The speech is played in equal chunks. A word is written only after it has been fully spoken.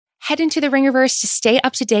head into the Ringerverse to stay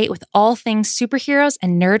up to date with all things superheroes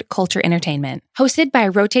and nerd culture entertainment. Hosted by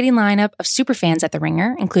a rotating lineup of superfans at The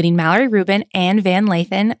Ringer, including Mallory Rubin and Van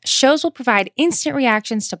Lathan, shows will provide instant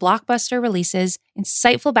reactions to blockbuster releases,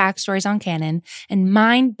 insightful backstories on canon, and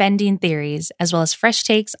mind-bending theories, as well as fresh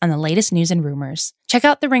takes on the latest news and rumors. Check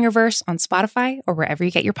out The Ringerverse on Spotify or wherever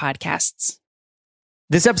you get your podcasts.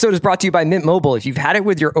 This episode is brought to you by Mint Mobile. If you've had it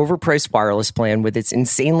with your overpriced wireless plan with its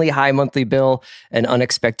insanely high monthly bill and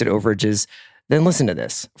unexpected overages, then listen to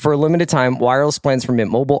this. For a limited time, wireless plans from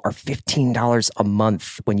Mint Mobile are $15 a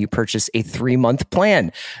month when you purchase a 3-month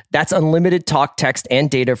plan. That's unlimited talk, text,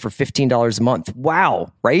 and data for $15 a month.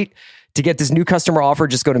 Wow, right? To get this new customer offer,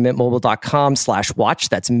 just go to mintmobile.com/watch.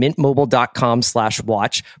 That's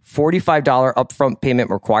mintmobile.com/watch. $45 upfront payment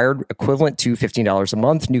required, equivalent to $15 a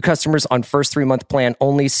month. New customers on first 3-month plan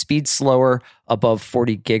only. Speed slower, above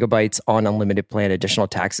 40 gigabytes on unlimited plan. Additional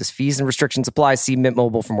taxes, fees, and restrictions apply. See Mint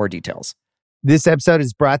Mobile for more details. This episode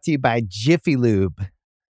is brought to you by Jiffy Lube.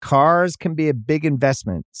 Cars can be a big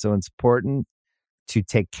investment, so it's important to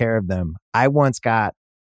take care of them. I once got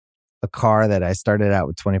a car that I started out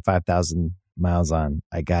with 25,000 miles on.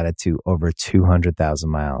 I got it to over 200,000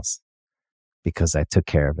 miles because I took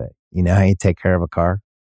care of it. You know how you take care of a car?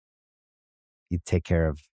 You take care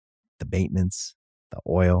of the maintenance, the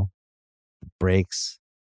oil, the brakes,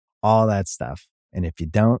 all that stuff. And if you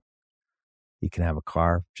don't, you can have a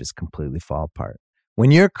car just completely fall apart. When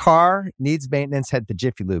your car needs maintenance, head to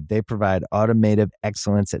Jiffy Lube. They provide automotive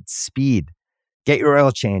excellence at speed. Get your oil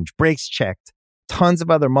change, brakes checked, tons of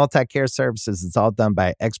other multi-care services. It's all done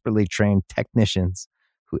by expertly trained technicians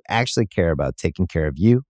who actually care about taking care of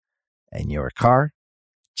you and your car.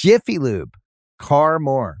 Jiffy Lube, car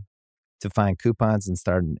more. To find coupons and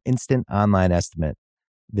start an instant online estimate,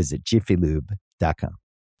 visit jiffylube.com.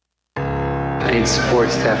 I need support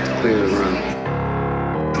staff to clear the room.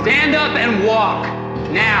 Stand up and walk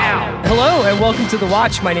now. Hello and welcome to The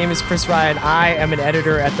Watch. My name is Chris Ryan. I am an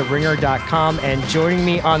editor at TheRinger.com, and joining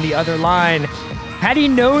me on the other line, had he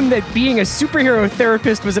known that being a superhero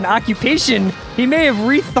therapist was an occupation, he may have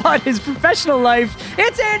rethought his professional life.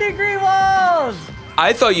 It's Andy Greenwald!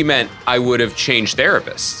 I thought you meant I would have changed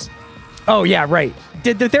therapists. Oh, yeah, right.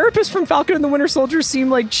 Did the therapist from Falcon and the Winter Soldier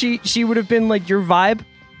seem like she would have been like your vibe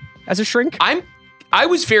as a shrink? I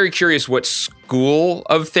was very curious what school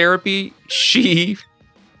of therapy she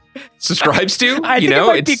subscribes to. I think it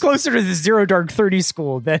might be closer to the Zero Dark 30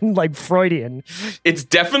 school than like Freudian. It's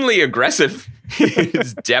definitely aggressive.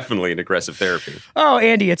 It's definitely an aggressive therapy. Oh,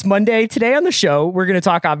 Andy, it's Monday. Today on the show, we're going to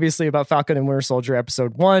talk obviously about Falcon and Winter Soldier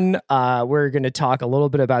episode 1. We're going to talk a little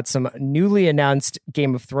bit about some newly announced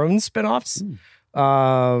Game of Thrones spinoffs.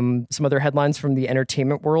 Some other headlines from the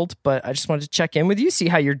entertainment world, but I just wanted to check in with you, see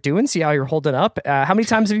how you're doing, see how you're holding up. How many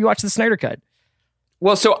times have you watched the Snyder Cut?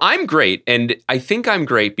 Well, so I'm great, and I think I'm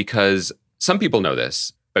great because some people know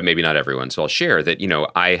this, but maybe not everyone. So I'll share that,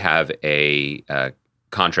 I have a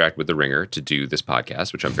contract with The Ringer to do this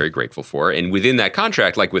podcast, which I'm very grateful for. And within that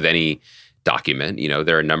contract, like with any document,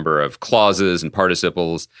 there are a number of clauses and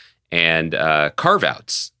participles and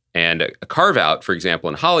carve-outs. And a carve-out, for example,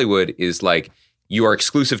 in Hollywood is like, you are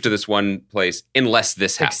exclusive to this one place unless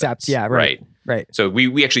this happens. Except, yeah, right. So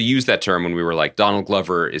we actually used that term when we were like, Donald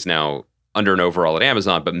Glover is now under an overall at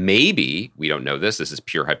Amazon, but maybe, we don't know this is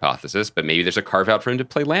pure hypothesis, but maybe there's a carve-out for him to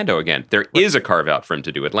play Lando again. There is a carve-out for him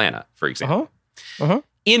to do Atlanta, for example.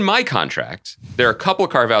 In my contract, there are a couple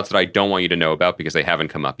of carve-outs that I don't want you to know about because they haven't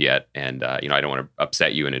come up yet, and I don't want to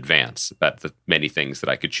upset you in advance about the many things that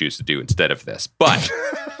I could choose to do instead of this. But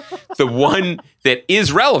the one that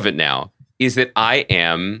is relevant now is that I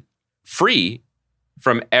am free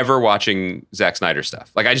from ever watching Zack Snyder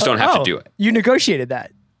stuff. Like, I just don't have to do it. You negotiated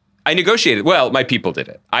that. I negotiated. Well, my people did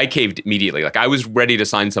it. I caved immediately. Like, I was ready to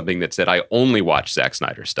sign something that said I only watch Zack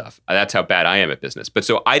Snyder stuff. That's how bad I am at business. But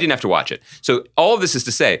so I didn't have to watch it. So all of this is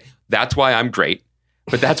to say, that's why I'm great.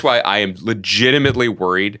 But that's why I am legitimately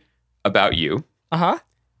worried about you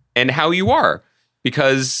and how you are.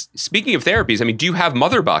 Because speaking of therapies, I mean, do you have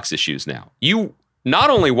mother box issues now? You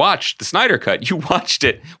not only watched the Snyder Cut, you watched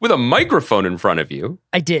it with a microphone in front of you.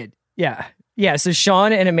 I did. Yeah. Yeah, so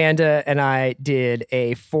Sean and Amanda and I did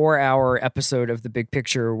a 4-hour episode of The Big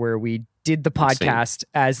Picture where we did the podcast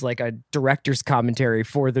as like a director's commentary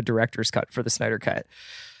for the director's cut for the Snyder Cut.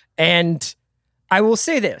 And I will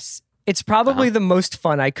say this, it's probably the most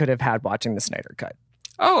fun I could have had watching the Snyder Cut.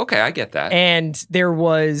 Oh, okay, I get that. And there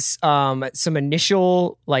was some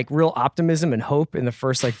initial like real optimism and hope in the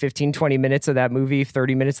first like 15, 20 minutes of that movie,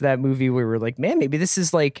 30 minutes of that movie. We were like, man, maybe this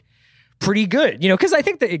is like pretty good, because I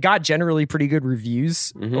think that it got generally pretty good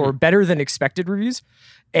reviews or better than expected reviews.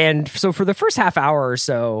 And so for the first half hour or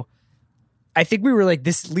so, I think we were like,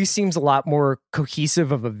 this at least seems a lot more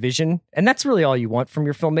cohesive of a vision. And that's really all you want from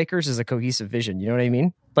your filmmakers is a cohesive vision. You know what I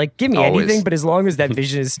mean? Like, give me Always. anything, but as long as that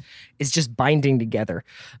vision is just binding together.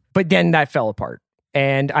 But then that fell apart.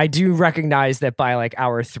 And I do recognize that by like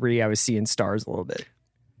hour 3, I was seeing stars a little bit.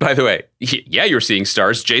 By the way, yeah, you're seeing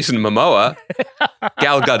stars. Jason Momoa,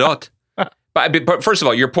 Gal Gadot. But first of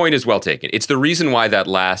all, your point is well taken. It's the reason why that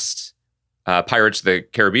last Pirates of the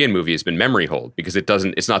Caribbean movie has been memory hold, because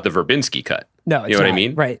it's not the Verbinski cut. No, it's you know not, what I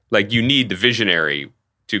mean? Right. Like, you need the visionary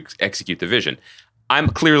to execute the vision. I'm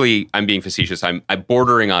being facetious. I'm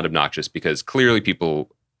bordering on obnoxious, because clearly people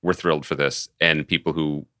were thrilled for this, and people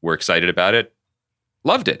who were excited about it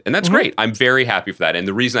loved it. And that's great. I'm very happy for that. And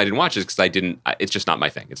the reason I didn't watch it is because it's just not my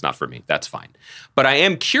thing. It's not for me. That's fine. But I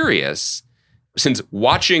am curious, since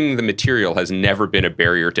watching the material has never been a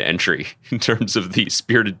barrier to entry in terms of the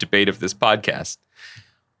spirited debate of this podcast,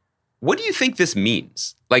 what do you think this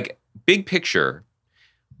means? Like, big picture,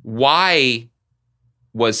 why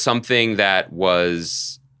was something that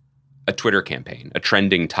was a Twitter campaign, a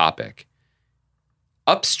trending topic,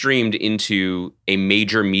 upstreamed into a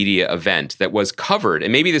major media event that was covered?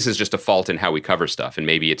 And maybe this is just a fault in how we cover stuff, and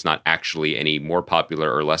maybe it's not actually any more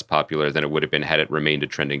popular or less popular than it would have been had it remained a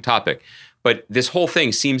trending topic. But this whole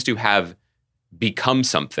thing seems to have become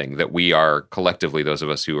something that we are collectively, those of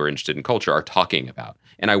us who are interested in culture, are talking about.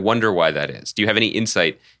 And I wonder why that is. Do you have any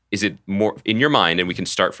insight? Is it more, in your mind, and we can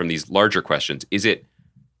start from these larger questions, is it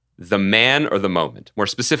the man or the moment? More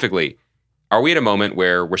specifically, are we at a moment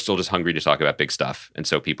where we're still just hungry to talk about big stuff, and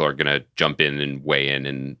so people are going to jump in and weigh in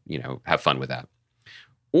and, have fun with that?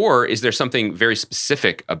 Or is there something very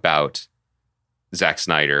specific about Zack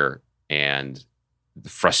Snyder and the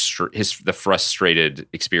frustrated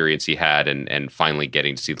experience he had and finally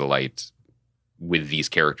getting to see the light with these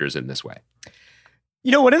characters in this way?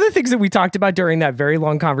 One of the things that we talked about during that very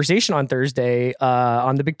long conversation on Thursday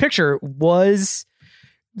on The Big Picture was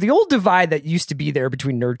the old divide that used to be there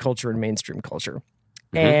between nerd culture and mainstream culture.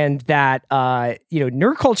 Mm-hmm. And that,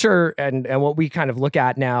 nerd culture and what we kind of look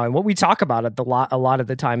at now and what we talk about a lot of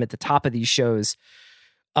the time at the top of these shows,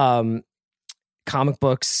 comic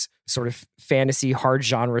books, sort of fantasy, hard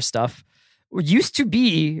genre stuff, used to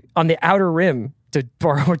be on the outer rim, to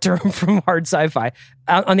borrow a term from hard sci-fi,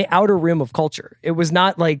 on the outer rim of culture. It was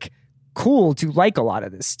not like cool to like a lot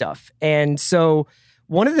of this stuff. And so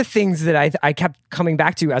one of the things that I kept coming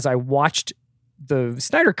back to as I watched the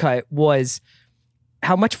Snyder Cut was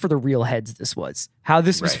how much for the real heads this was. How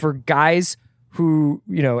this was for guys who,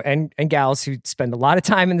 and gals who spend a lot of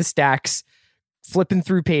time in the stacks, flipping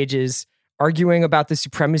through pages, arguing about the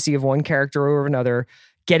supremacy of one character over another,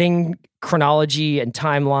 getting chronology and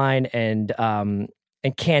timeline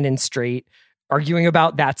and canon straight, arguing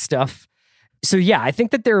about that stuff. So yeah, I think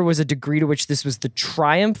that there was a degree to which this was the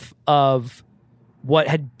triumph of what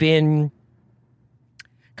had been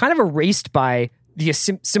kind of erased by the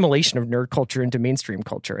assimilation of nerd culture into mainstream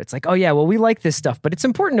culture. It's like, oh yeah, well, we like this stuff, but it's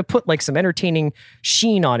important to put like some entertaining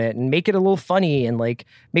sheen on it and make it a little funny and like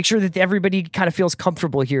make sure that everybody kind of feels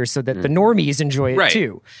comfortable here so that the normies enjoy it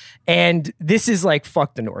too. And this is like,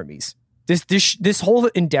 fuck the normies. This whole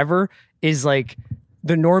endeavor is like,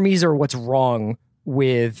 the normies are what's wrong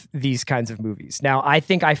with these kinds of movies. Now, I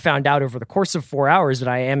think I found out over the course of 4 hours that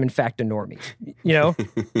I am in fact a normie,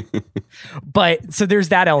 But so there's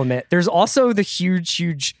that element. There's also the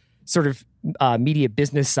huge sort of media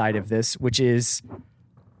business side of this, which is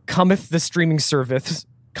cometh the streaming service,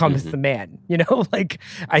 cometh the man. Like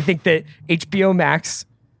I think that HBO Max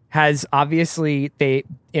has obviously, they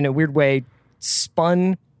in a weird way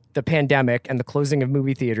spun the pandemic and the closing of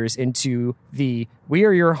movie theaters into we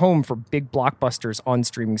are your home for big blockbusters on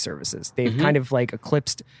streaming services. They've kind of like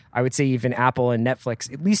eclipsed, I would say, even Apple and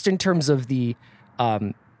Netflix, at least in terms of the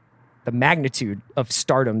magnitude of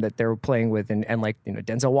stardom that they're playing with, and like,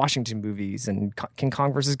 Denzel Washington movies, and King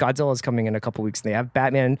Kong versus Godzilla is coming in a couple weeks, and they have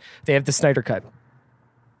Batman, they have the Snyder Cut.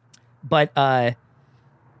 But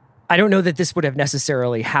I don't know that this would have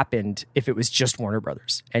necessarily happened if it was just Warner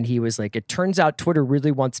Brothers. And he was like, it turns out Twitter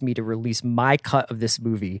really wants me to release my cut of this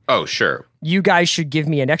movie. Oh, sure. You guys should give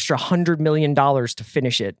me an extra $100 million to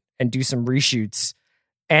finish it and do some reshoots.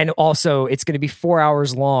 And also, it's going to be 4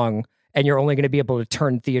 hours long, and you're only going to be able to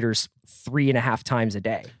turn theaters 3.5 times a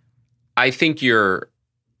day. I think you're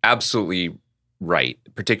absolutely right,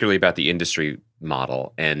 particularly about the industry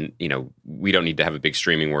model. And, we don't need to have a big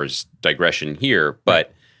streaming wars digression here,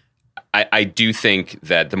 but I do think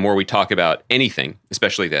that the more we talk about anything,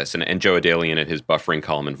 especially this, and Joe Adalian at his buffering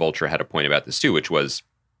column in Vulture had a point about this too, which was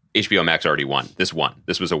HBO Max already won. This won.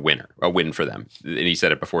 This was a win for them. And he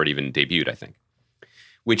said it before it even debuted, I think.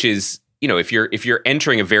 Which is, if you're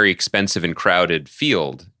entering a very expensive and crowded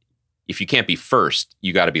field, if you can't be first,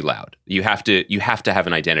 you got to be loud. You have to have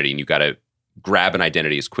an identity, and you got to grab an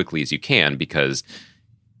identity as quickly as you can because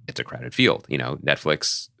it's a crowded field.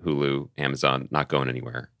 Netflix, Hulu, Amazon, not going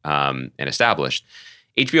anywhere, and established.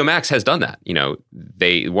 HBO Max has done that.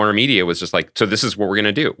 Warner Media was just like, so this is what we're going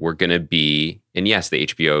to do. We're going to be, and yes, the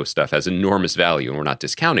HBO stuff has enormous value, and we're not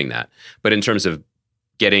discounting that. But in terms of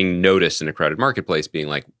getting noticed in a crowded marketplace, being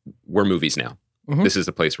like, we're movies now. Mm-hmm. This is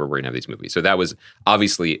the place where we're going to have these movies. So that was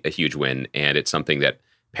obviously a huge win, and it's something that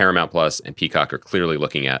Paramount Plus and Peacock are clearly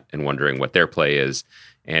looking at and wondering what their play is.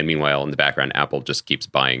 And meanwhile, in the background, Apple just keeps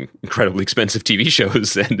buying incredibly expensive TV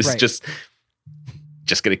shows and is just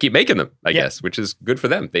going to keep making them, I guess, which is good for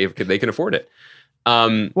them. They can afford it.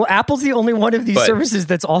 Well, Apple's the only one of these services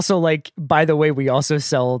that's also like, by the way, we also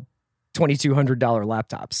sell $2,200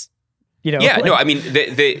 laptops.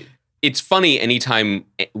 It's funny anytime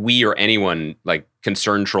we or anyone like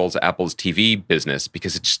concern trolls Apple's TV business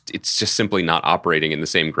because it's just simply not operating in the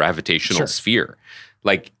same gravitational sphere.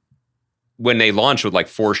 Like when they launched with like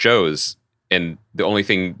 4 shows and the only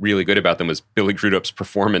thing really good about them was Billy Crudup's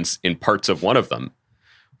performance in parts of one of them,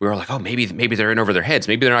 we were like, oh, maybe they're in over their heads.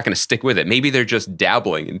 Maybe they're not going to stick with it. Maybe they're just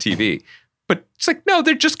dabbling in TV. But it's like, no,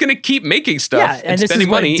 they're just going to keep making stuff and spending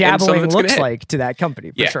money. Yeah, and this is what dabbling looks like to that company,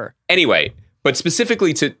 for sure. Anyway, but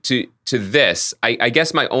specifically to this, I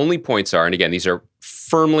guess my only points are, and again, these are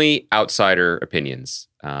firmly outsider opinions.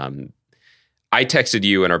 I texted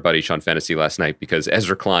you and our buddy Sean Fennessy last night because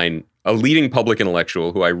Ezra Klein, a leading public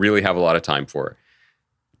intellectual who I really have a lot of time for,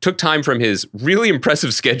 took time from his really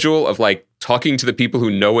impressive schedule of like talking to the people who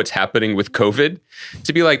know what's happening with COVID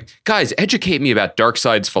to be like, guys, educate me about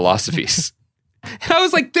Darkseid's philosophies. And I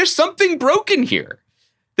was like, there's something broken here.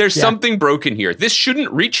 There's something broken here. This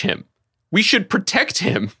shouldn't reach him. We should protect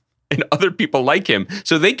him and other people like him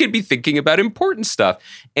so they could be thinking about important stuff.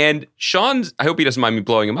 And Sean's, I hope he doesn't mind me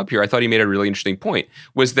blowing him up here, I thought he made a really interesting point,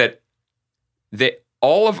 was that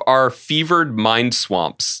all of our fevered mind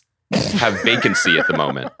swamps have vacancy at the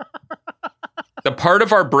moment. The part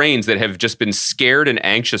of our brains that have just been scared and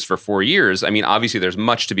anxious for 4 years, I mean, obviously there's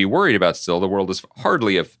much to be worried about still. The world is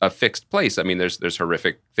hardly a fixed place. I mean, there's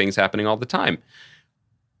horrific things happening all the time.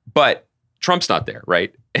 But Trump's not there,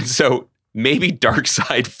 right? And so maybe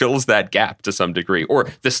Darkseid fills that gap to some degree. Or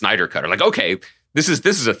the Snyder Cut. Or like, okay, this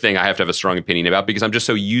is a thing I have to have a strong opinion about because I'm just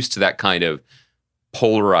so used to that kind of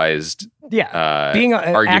polarized being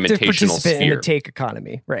an active participant in the take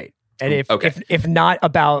economy, right? And if not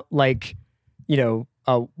about like,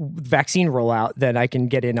 a vaccine rollout, then I can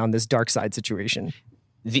get in on this Darkseid situation.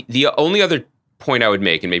 The only other point I would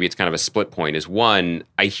make, and maybe it's kind of a split point, is one,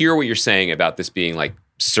 I hear what you're saying about this being like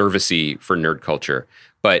servicey for nerd culture,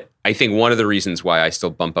 but I think one of the reasons why I still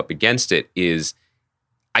bump up against it is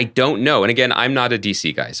I don't know. And again, I'm not a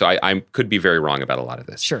DC guy, so I could be very wrong about a lot of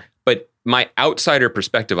this. Sure. But my outsider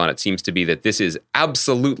perspective on it seems to be that this is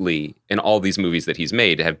absolutely, in all these movies that he's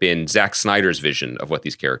made, have been Zack Snyder's vision of what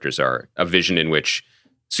these characters are. A vision in which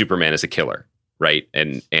Superman is a killer, right?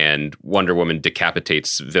 And Wonder Woman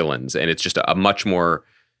decapitates villains. And it's just a much more,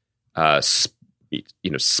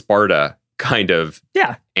 Sparta kind of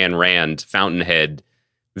Ayn Rand, Fountainhead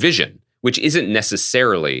vision, which isn't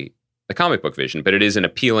necessarily the comic book vision, but it is an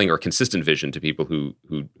appealing or consistent vision to people who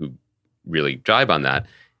really jive on that.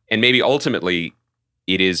 And maybe ultimately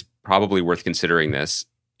it is probably worth considering this,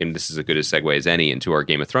 and this is as good a segue as any into our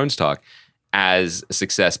Game of Thrones talk, as a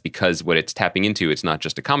success because what it's tapping into, it's not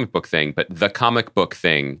just a comic book thing, but the comic book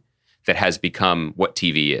thing that has become what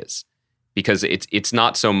TV is. Because it's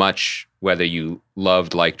not so much whether you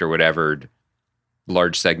loved, liked, or whatever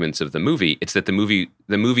large segments of the movie, it's that the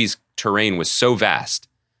movie's terrain was so vast.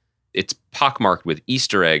 It's pockmarked with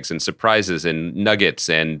Easter eggs and surprises and nuggets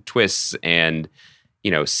and twists and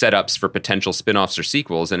setups for potential spin-offs or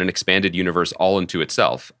sequels and an expanded universe all into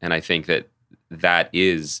itself. And I think that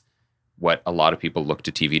is what a lot of people look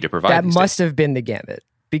to TV to provide. That must have been the gambit,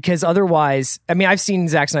 because otherwise, I mean, I've seen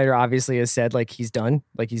Zack Snyder obviously has said like he's done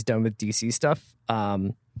with DC stuff.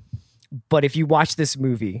 But if you watch this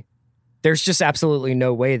movie, there's just absolutely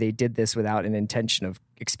no way they did this without an intention of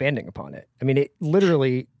expanding upon it. I mean, it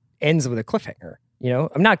literally ends with a cliffhanger,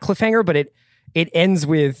 I'm not cliffhanger, but it ends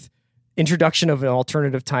with introduction of an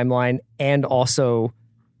alternative timeline, and also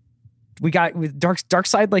we got with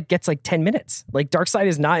Darkseid like gets like 10 minutes. Like Darkseid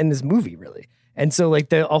is not in this movie really, and so like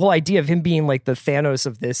the whole idea of him being like the Thanos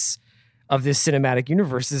of this cinematic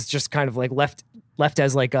universe is just kind of like left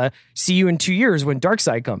as like a see you in 2 years when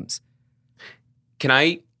Darkseid comes. Can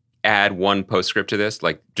I add one postscript to this,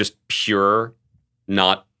 like just pure,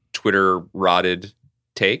 not Twitter rotted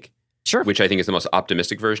take? Sure. which I think is the most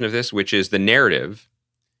optimistic version of this, which is the narrative.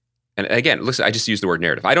 And again, listen, I just use the word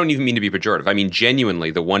narrative. I don't even mean to be pejorative. I mean,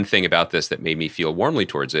 genuinely, the one thing about this that made me feel warmly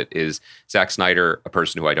towards it is Zack Snyder, a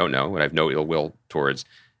person who I don't know and I have no ill will towards,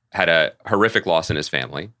 had a horrific loss in his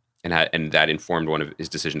family, and that informed one of his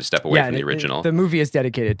decision to step away from the original. The movie is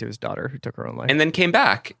dedicated to his daughter who took her own life. And then came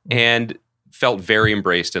back and felt very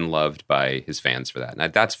embraced and loved by his fans for that.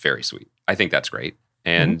 And that's very sweet. I think that's great.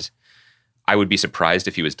 And I would be surprised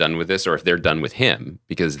if he was done with this or if they're done with him,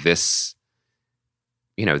 because this,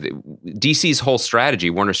 DC's whole strategy,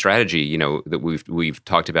 Warner strategy, that we've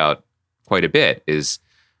talked about quite a bit, is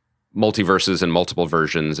multiverses and multiple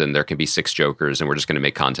versions, and there can be 6 Jokers, and we're just going to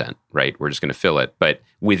make content, right? We're just going to fill it. But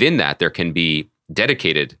within that, there can be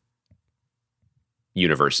dedicated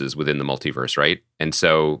universes within the multiverse, right? And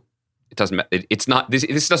so it doesn't. It's not.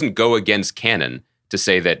 This doesn't go against canon to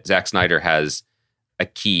say that Zack Snyder has a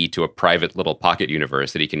key to a private little pocket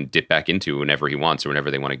universe that he can dip back into whenever he wants or whenever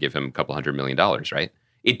they want to give him a couple $100 million, right?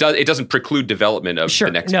 It doesn't preclude development of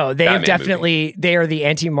the next. No, they have Batman definitely movie. They are the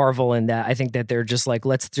anti-Marvel in that. I think that they're just like,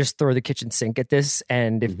 let's just throw the kitchen sink at this,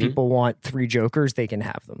 and if people want 3 Jokers, they can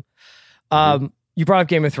have them. You brought up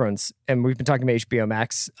Game of Thrones, and we've been talking about HBO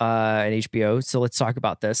Max and HBO, so let's talk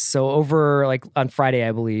about this. So over on Friday,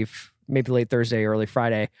 I believe, maybe late Thursday, early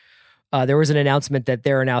Friday, there was an announcement that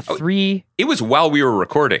there are now 3. It was while we were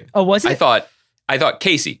recording. Oh, was it? I thought,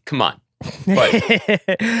 Casey, come on.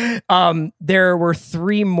 But there were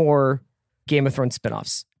 3 more Game of Thrones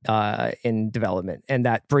spinoffs in development, and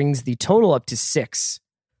that brings the total up to 6.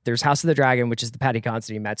 There's House of the Dragon, which is the Patty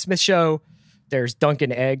Considine, Matt Smith show. There's Dunk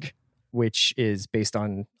and Egg, which is based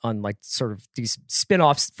on like sort of these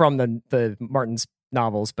spinoffs from the Martin's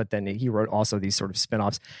novels, but then he wrote also these sort of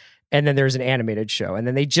spinoffs. And then there's an animated show, and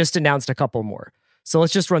then they just announced a couple more. So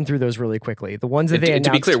let's just run through those really quickly. The ones that they announced.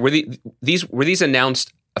 To be clear, were these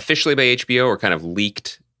announced officially by HBO or kind of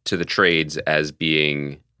leaked to the trades as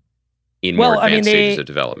being in more advanced stages of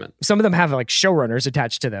development? Some of them have like showrunners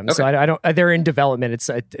attached to them, Okay. so I don't. They're in development.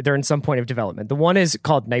 They're in some point of development. The one is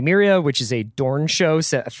called Nymeria, which is a Dorne show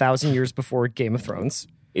set 1,000 years before Game of Thrones.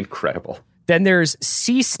 Incredible. Then there's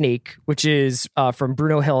Sea Snake, which is from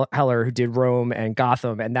Bruno Heller, who did Rome and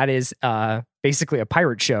Gotham, and that is basically a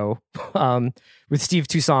pirate show with Steve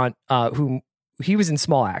Toussaint, who he was in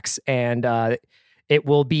Small Axe, and it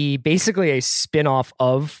will be basically a spin-off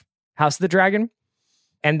of House of the Dragon.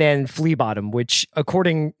 And then Flea Bottom, which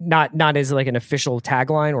according not as like an official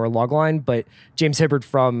tagline or a logline, but James Hibbard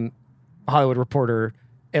from Hollywood Reporter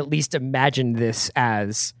at least imagined this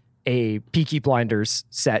as a Peaky Blinders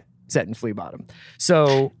set in Flea Bottom.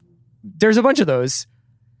 So there's a bunch of those.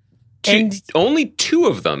 Only 2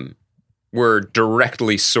 of them were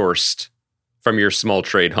directly sourced from your Small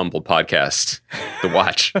Trade Humble podcast, The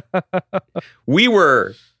Watch. We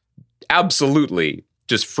were absolutely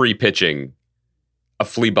just free pitching a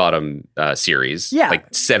Flea Bottom series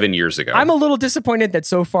like 7 years ago. I'm a little disappointed that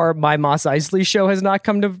so far my Mos Eisley show has not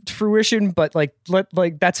come to fruition, but like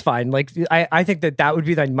that's fine. Like I think that would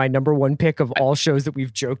be my number 1 pick of all shows that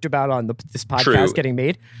we've joked about on this podcast getting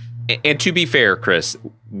made. And to be fair, Chris,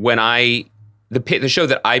 when the show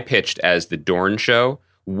that I pitched as the Dorne show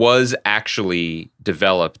was actually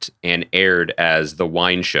developed and aired as The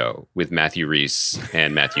Wine Show with Matthew Rhys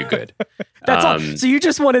and Matthew Good. That's all. So you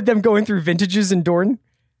just wanted them going through vintages in Dorne?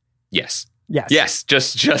 Yes. Yes.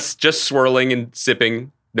 Just swirling and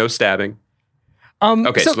sipping, no stabbing.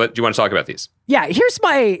 Okay, so do you want to talk about these? Yeah, here's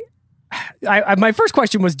my first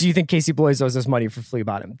question was, do you think Casey Bloys owes us money for Flea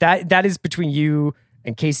Bottom? That is between you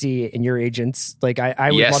and Casey and your agents. Like I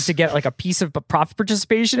would love to get like a piece of profit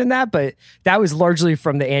participation in that, but that was largely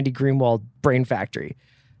from the Andy Greenwald brain factory.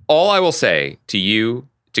 All I will say to you,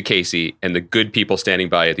 to Casey, and the good people standing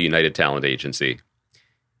by at the United Talent Agency,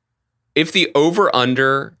 if the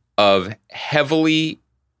over-under of heavily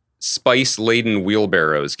spice-laden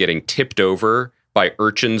wheelbarrows getting tipped over by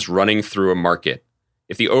urchins running through a market,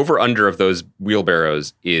 if the over-under of those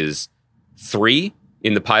wheelbarrows is 3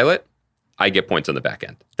 in the pilot, I get points on the back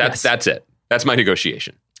end. That's it. That's my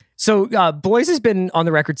negotiation. So Bloys has been on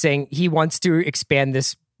the record saying he wants to expand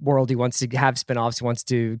this world. He wants to have spinoffs. He wants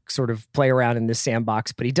to sort of play around in this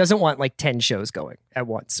sandbox, but he doesn't want like 10 shows going at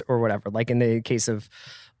once or whatever, like in the case of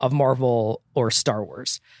Marvel or Star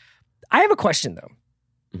Wars. I have a question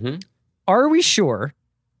though. Mm-hmm. Are we sure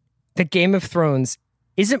that Game of Thrones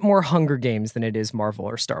isn't more Hunger Games than it is Marvel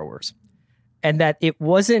or Star Wars? And that it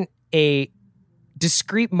wasn't a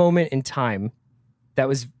discrete moment in time that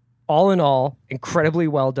was all in all incredibly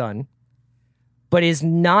well done, but is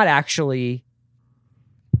not actually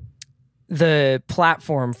the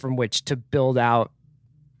platform from which to build out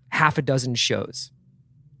half a dozen shows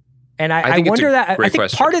And I think it's wonder a that, great I think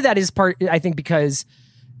question. part of that is I think because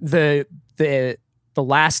the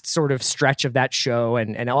last sort of stretch of that show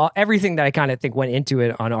and everything that I kind of think went into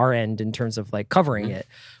it on our end in terms of like covering it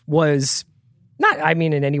was not, I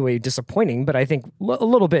mean, in any way disappointing, but I think a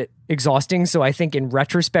little bit exhausting. So I think in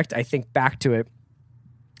retrospect, I think back to it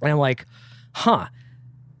and I'm like, I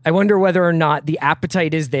wonder whether or not the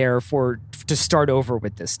appetite is there to start over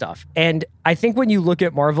with this stuff. And I think when you look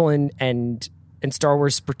at Marvel and Star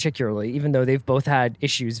Wars particularly, even though they've both had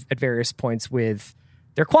issues at various points with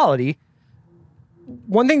their quality,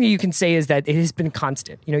 one thing that you can say is that it has been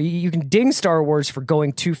constant. You know, you can ding Star Wars for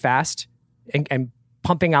going too fast and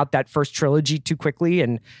pumping out that first trilogy too quickly.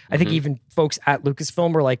 And I think even folks at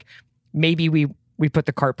Lucasfilm were like, maybe we put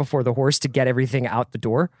the cart before the horse to get everything out the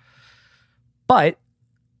door. But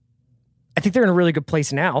I think they're in a really good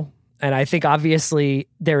place now. And I think obviously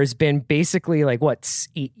there has been basically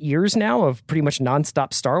 8 years now of pretty much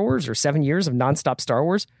nonstop Star Wars, or 7 years of nonstop Star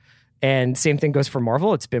Wars. And same thing goes for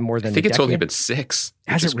Marvel. It's been more than I think a it's decade. only been 6.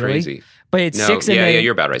 Has which it is really? crazy. But it's No, 6. Yeah, and then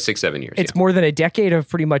you're about right. 6-7 years. It's more than a decade of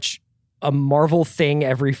pretty much a Marvel thing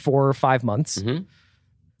every 4 or 5 months. Mm-hmm.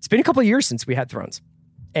 It's been a couple of years since we had Thrones.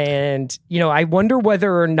 And, I wonder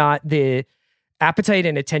whether or not the appetite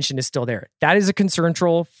and attention is still there. That is a concern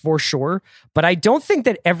troll for sure. But I don't think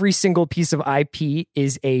that every single piece of IP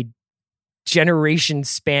is a generation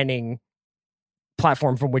spanning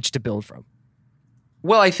platform from which to build from.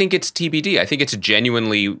 Well, I think it's TBD. I think it's a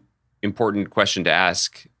genuinely important question to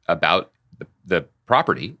ask about the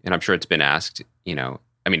property. And I'm sure it's been asked,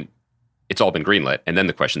 it's all been greenlit. And then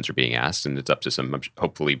the questions are being asked. And it's up to some,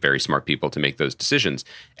 hopefully, very smart people to make those decisions.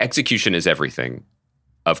 Execution is everything,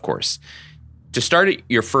 of course. To start at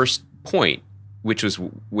your first point, which is,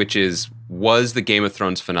 was the Game of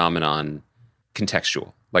Thrones phenomenon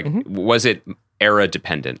contextual? Was it era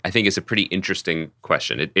dependent? I think it's a pretty interesting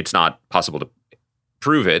question. It's not possible to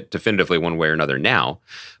prove it definitively one way or another now,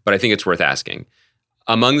 but I think it's worth asking.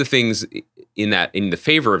 Among the things in the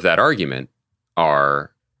favor of that argument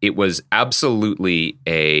are, it was absolutely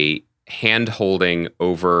a hand-holding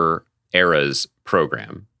over eras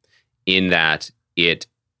program, in that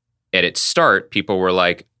at its start, people were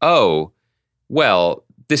like, oh, well,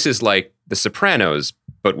 this is like The Sopranos,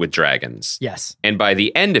 but with dragons. Yes. And by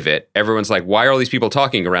the end of it, everyone's like, why are all these people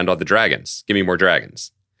talking around all the dragons? Give me more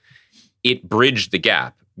dragons. It bridged the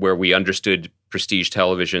gap where we understood prestige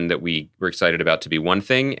television that we were excited about to be one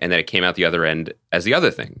thing, and then it came out the other end as the other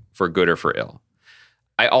thing, for good or for ill.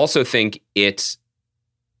 I also think it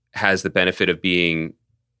has the benefit of being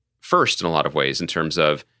first in a lot of ways, in terms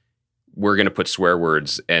of, we're going to put swear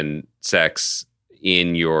words and sex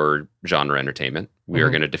in your genre entertainment. We are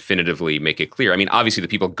going to definitively make it clear. I mean, obviously the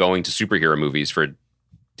people going to superhero movies for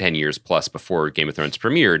 10 years plus before Game of Thrones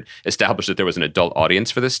premiered established that there was an adult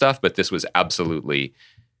audience for this stuff, but this was absolutely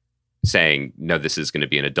saying, no, this is going to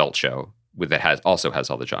be an adult show that also has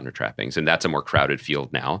all the genre trappings. And that's a more crowded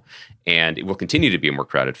field now. And it will continue to be a more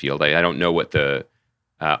crowded field. I don't know what the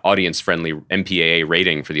audience-friendly MPAA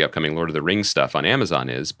rating for the upcoming Lord of the Rings stuff on Amazon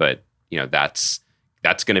is, but that's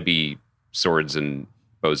going to be swords and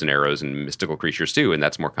bows and arrows and mystical creatures too, and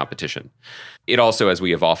that's more competition. It also, as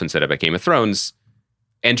we have often said about Game of Thrones,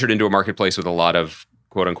 entered into a marketplace with a lot of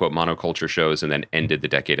quote-unquote monoculture shows and then ended the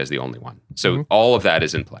decade as the only one. So all of that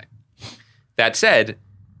is in play. That said,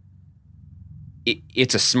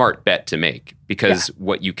 it's a smart bet to make, because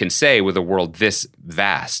what you can say with a world this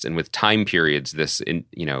vast and with time periods this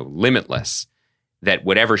limitless, that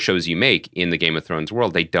whatever shows you make in the Game of Thrones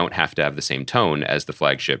world, they don't have to have the same tone as the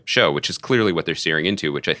flagship show, which is clearly what they're steering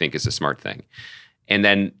into, which I think is a smart thing. And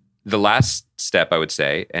then the last step, I would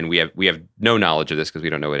say, and we have no knowledge of this because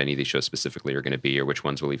we don't know what any of these shows specifically are going to be, or which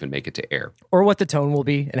ones will even make it to air, or what the tone will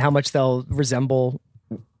be and how much they'll resemble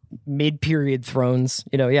mid-period Thrones.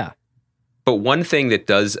 But one thing that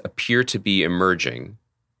does appear to be emerging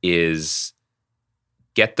is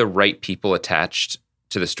get the right people attached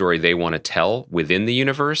to the story they want to tell within the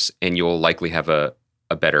universe, and you'll likely have a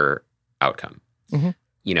better outcome.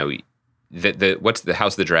 What's the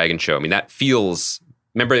House of the Dragon show? I mean, that feels.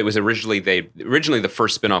 Remember, it was originally the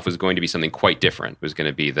first spinoff was going to be something quite different. It was going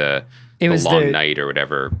to be the Long Night or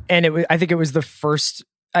whatever, and I think it was the first.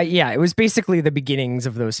 It was basically the beginnings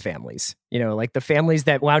of those families. Like the families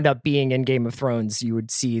that wound up being in Game of Thrones. You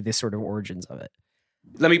would see the sort of origins of it.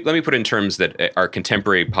 Let me put it in terms that our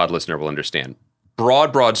contemporary pod listener will understand.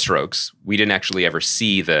 Broad strokes, we didn't actually ever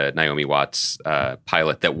see the Naomi Watts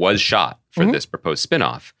pilot that was shot for this proposed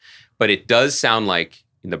spinoff. But it does sound like,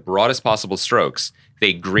 in the broadest possible strokes,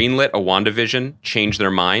 they greenlit a WandaVision, changed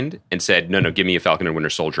their mind, and said, no, give me a Falcon and Winter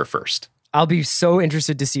Soldier first. I'll be so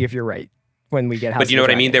interested to see if you're right. when we get House But you know of what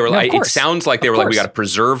the I mean? Dragon. They were No, like, of it course. sounds like they Of were like, we course. got to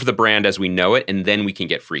preserve the brand as we know it, and then we can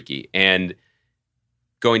get freaky. And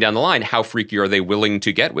going down the line, how freaky are they willing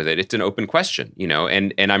to get with it? It's an open question, you know?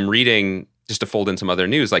 And I'm reading, just to fold in some other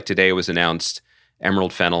news, like today it was announced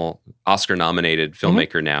Emerald Fennell, Oscar-nominated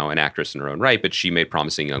filmmaker now, an actress in her own right, but she made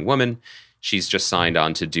Promising Young Woman. She's just signed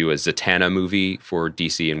on to do a Zatanna movie for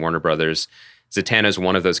DC and Warner Brothers. Zatanna is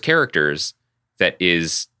one of those characters that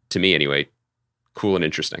is, to me anyway, cool and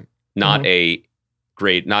interesting. Not a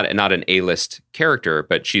great, not an A-list character,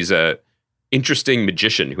 but she's a interesting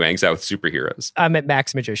magician who hangs out with superheroes. I'm at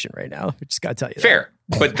max magician right now. I just got to tell you that. Fair.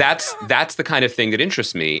 But that's the kind of thing that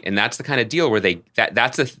interests me, and that's the kind of deal where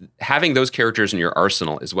having those characters in your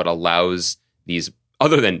arsenal is what allows these,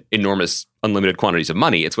 other than enormous unlimited quantities of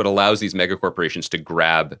money, it's what allows these mega corporations to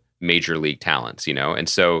grab major league talents, you know? And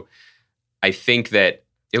so I think that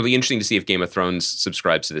it'll be interesting to see if Game of Thrones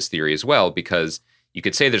subscribes to this theory as well, because you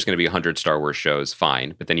could say there's going to be 100 Star Wars shows,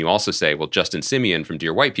 fine. But then you also say, well, Justin Simeon from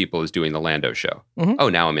Dear White People is doing the Lando show. Oh,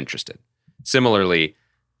 now I'm interested. Similarly,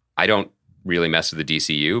 I don't really mess with the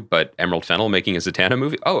DCU, but Emerald Fennell making a Zatanna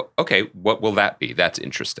movie. Oh, okay. What will that be? That's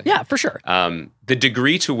interesting. Yeah, for sure. The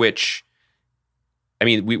degree to which, I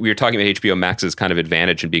mean, we were talking about HBO Max's kind of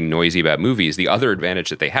advantage in being noisy about movies. The other advantage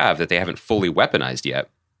that they have that they haven't fully weaponized yet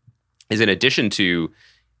is, in addition to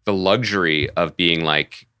the luxury of being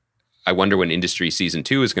like, I wonder when Industry Season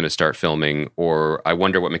 2 is going to start filming, or I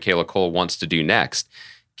wonder what Michaela Cole wants to do next.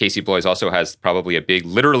 Casey Bloys also has probably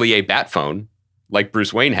literally a bat phone, like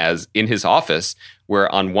Bruce Wayne has in his office,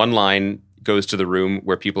 where on one line goes to the room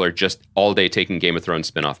where people are just all day taking Game of Thrones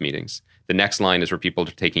spinoff meetings. The next line is where people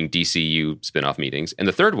are taking DCU spinoff meetings. And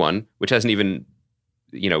the third one, which hasn't even,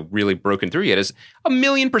 really broken through yet, is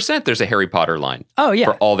 1,000,000% there's a Harry Potter line. Oh, yeah.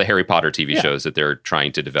 For all the Harry Potter TV shows that they're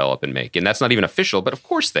trying to develop and make. And that's not even official, but of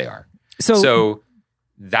course they are. So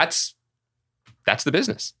that's the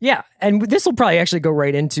business. Yeah. And this will probably actually go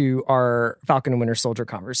right into our Falcon and Winter Soldier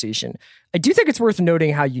conversation. I do think it's worth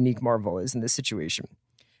noting how unique Marvel is in this situation,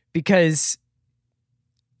 because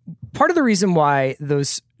part of the reason why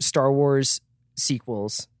those Star Wars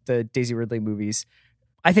sequels, the Daisy Ridley movies,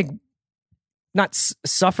 I think not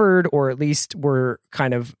suffered, or at least were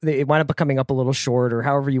they wound up coming up a little short, or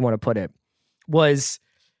however you want to put it, was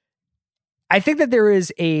I think that there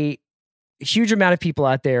is a huge amount of people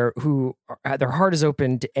out there who their heart is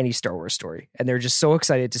open to any Star Wars story, and they're just so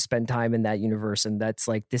excited to spend time in that universe. And that's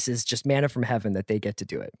like, this is just manna from heaven that they get to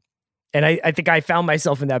do it. And I think I found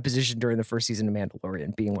myself in that position during the first season of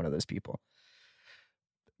Mandalorian, being one of those people.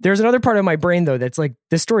 There's another part of my brain, though, that's like,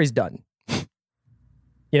 this story's done.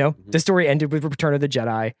 The story ended with Return of the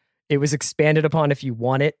Jedi. It was expanded upon if you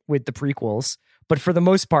want it with the prequels. But for the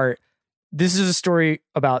most part, this is a story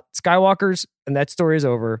about Skywalkers, and that story is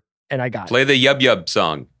over. And I got Play the Yub Yub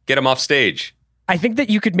song. Get him off stage. I think that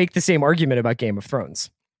you could make the same argument about Game of Thrones.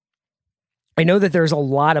 I know that there's a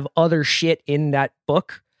lot of other shit in that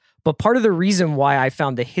book, but part of the reason why I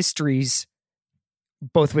found the histories,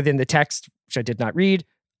 both within the text, which I did not read,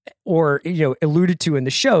 or alluded to in the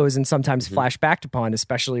shows and sometimes flashbacked upon,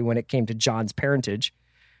 especially when it came to Jon's parentage,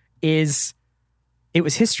 is it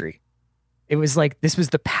was history. It was like, this was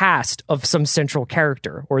the past of some central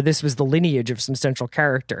character, or this was the lineage of some central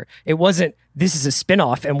character. It wasn't, this is a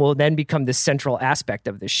spinoff and will then become the central aspect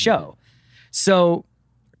of this show. So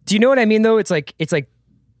do you know what I mean, though? It's like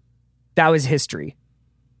that was history.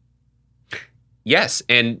 Yes.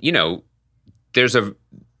 And,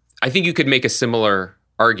 I think you could make a similar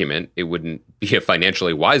argument. It wouldn't be a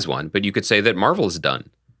financially wise one, but you could say that Marvel's done.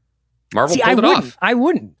 Marvel pulled it off. I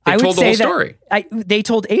wouldn't. They told the whole story. They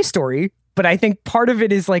told a story. But I think part of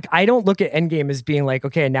it is like, I don't look at Endgame as being like,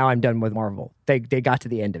 okay, now I'm done with Marvel. They got to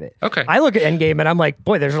the end of it. Okay. I look at Endgame and I'm like,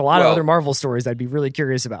 boy, there's a lot of other Marvel stories I'd be really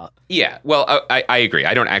curious about. Yeah. Well, I agree.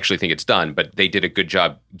 I don't actually think it's done, but they did a good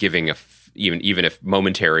job giving even if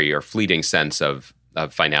momentary or fleeting sense of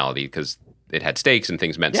finality, because it had stakes and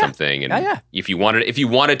things meant something. And if you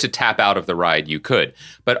wanted to tap out of the ride, you could.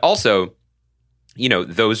 But also,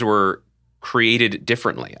 those were created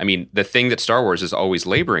differently. I mean, the thing that Star Wars is always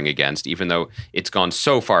laboring against, even though it's gone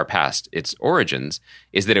so far past its origins,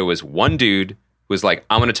 is that it was one dude who was like,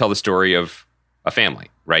 I'm going to tell the story of a family,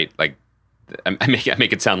 right? Like, I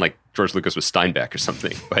make it sound like George Lucas was Steinbeck or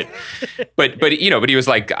something, but he was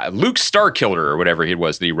like Luke Starkiller or whatever he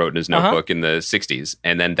was that he wrote in his notebook in the 60s,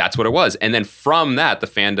 and then that's what it was. And then from that, the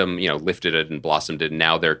fandom lifted it and blossomed it, and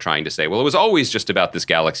now they're trying to say, well, it was always just about this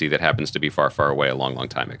galaxy that happens to be far, far away a long, long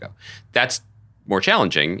time ago. That's more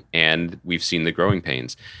challenging, and we've seen the growing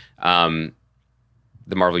pains. The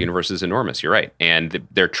Marvel Universe is enormous, you're right, and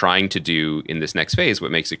they're trying to do in this next phase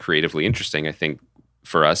what makes it creatively interesting, I think,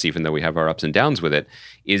 for us, even though we have our ups and downs with it,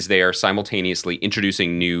 is they are simultaneously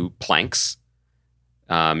introducing new planks.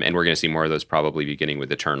 And we're going to see more of those probably beginning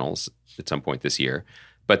with Eternals at some point this year.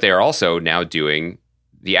 But they are also now doing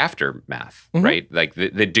the aftermath, right? Like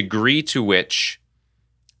the degree to which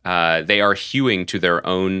they are hewing to their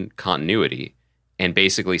own continuity and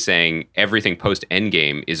basically saying everything post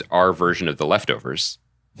Endgame is our version of the leftovers.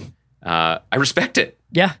 I respect it.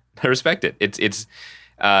 Yeah, I respect it. It's.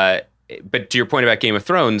 But to your point about Game of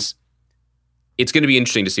Thrones, it's going to be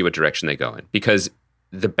interesting to see what direction they go in, because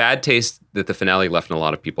the bad taste that the finale left in a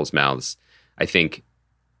lot of people's mouths, I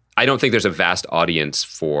don't think there's a vast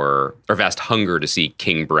audience or vast hunger to see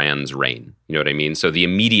King Bran's reign. You know what I mean? So the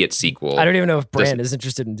immediate sequel. I don't even know if Bran is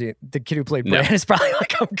interested in the kid who played Bran is probably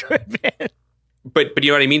like, I'm good, man. But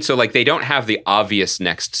you know what I mean? So like they don't have the obvious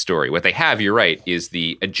next story. What they have, you're right, is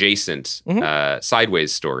the adjacent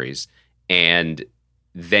sideways stories. And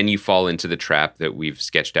then you fall into the trap that we've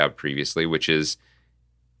sketched out previously, which is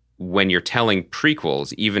when you're telling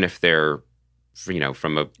prequels, even if they're,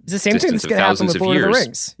 from a it's the same thing that's going to happen with Lord of the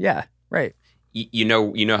Rings. Yeah, right. You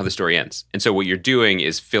know how the story ends. And so what you're doing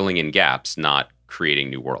is filling in gaps, not creating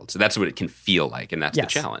new worlds. So that's what it can feel like, and that's the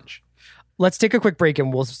challenge. Let's take a quick break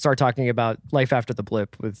and we'll start talking about life after the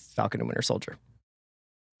blip with Falcon and Winter Soldier.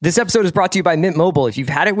 This episode is brought to you by Mint Mobile. If you've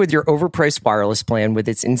had it with your overpriced wireless plan with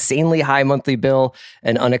its insanely high monthly bill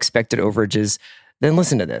and unexpected overages, then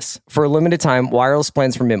listen to this. For a limited time, wireless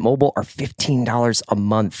plans from Mint Mobile are $15 a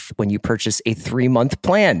month when you purchase a 3-month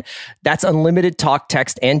plan. That's unlimited talk,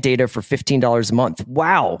 text, and data for $15 a month.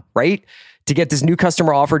 Wow, right? To get this new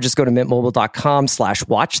customer offer, just go to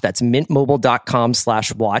mintmobile.com/watch. That's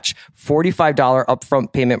mintmobile.com/watch. $45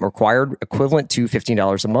 upfront payment required, equivalent to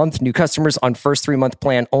 $15 a month. New customers on first 3-month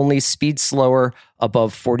plan only. Speed slower,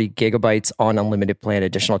 above 40 gigabytes on unlimited plan.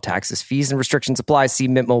 Additional taxes, fees, and restrictions apply. See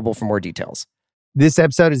Mint Mobile for more details. This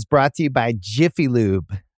episode is brought to you by Jiffy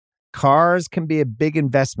Lube. Cars can be a big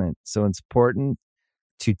investment, so it's important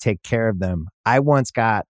to take care of them. I once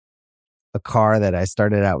got a car that I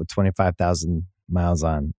started out with 25,000 miles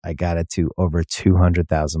on. I got it to over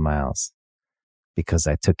 200,000 miles because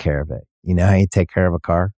I took care of it. You know how you take care of a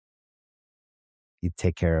car? You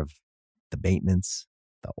take care of the maintenance,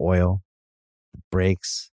 the oil, the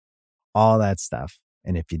brakes, all that stuff.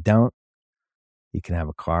 And if you don't, you can have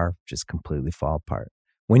a car just completely fall apart.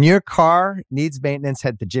 When your car needs maintenance,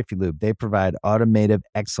 head to Jiffy Lube. They provide automotive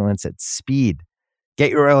excellence at speed.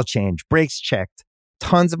 Get your oil change, brakes checked,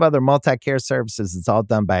 tons of other multi-care services. It's all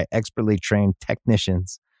done by expertly trained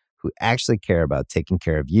technicians who actually care about taking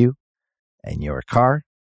care of you and your car.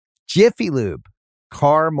 Jiffy Lube,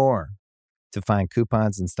 car more. To find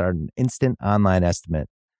coupons and start an instant online estimate,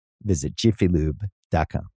 visit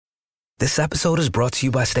jiffylube.com. This episode is brought to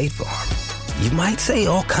you by State Farm. You might say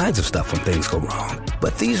all kinds of stuff when things go wrong,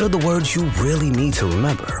 but these are the words you really need to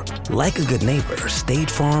remember. Like a good neighbor,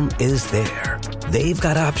 State Farm is there. They've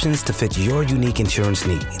got options to fit your unique insurance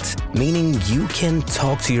needs, meaning you can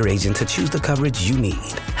talk to your agent to choose the coverage you need,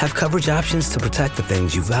 have coverage options to protect the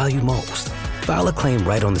things you value most, file a claim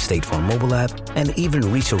right on the State Farm mobile app, and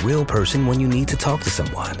even reach a real person when you need to talk to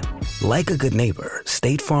someone. Like a good neighbor,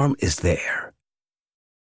 State Farm is there.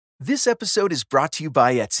 This episode is brought to you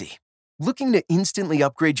by Etsy. Looking to instantly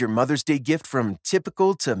upgrade your Mother's Day gift from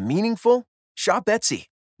typical to meaningful? Shop Etsy.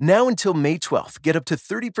 Now until May 12th, get up to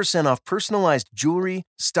 30% off personalized jewelry,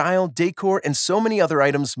 style, decor, and so many other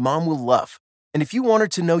items Mom will love. And if you want her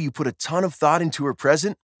to know you put a ton of thought into her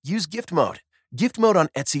present, use Gift Mode. Gift Mode on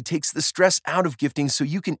Etsy takes the stress out of gifting so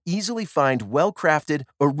you can easily find well-crafted,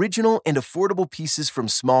 original, and affordable pieces from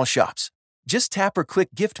small shops. Just tap or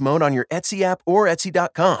click Gift Mode on your Etsy app or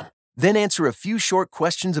Etsy.com. Then answer a few short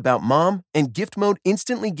questions about Mom, and Gift Mode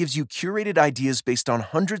instantly gives you curated ideas based on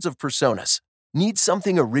hundreds of personas. Need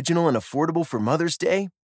something original and affordable for Mother's Day?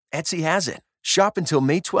 Etsy has it. Shop until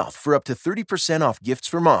May 12th for up to 30% off gifts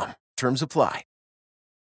for Mom. Terms apply.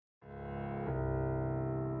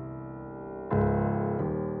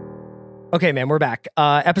 Okay, man, we're back.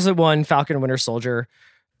 Episode 1, Falcon and Winter Soldier.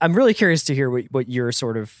 I'm really curious to hear what your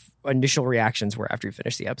sort of initial reactions were after you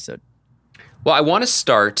finished the episode. Well, I want to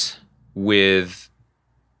start with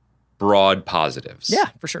broad positives. Yeah,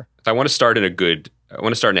 for sure. I want to start in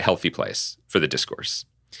a healthy place for the discourse.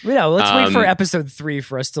 Let's wait for episode 3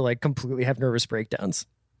 for us to completely have nervous breakdowns.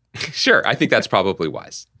 Sure, I think that's probably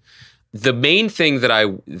wise. The main thing that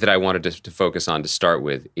I wanted to focus on to start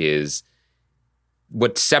with is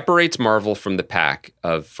what separates Marvel from the pack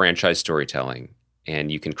of franchise storytelling.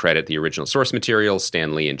 And you can credit the original source material,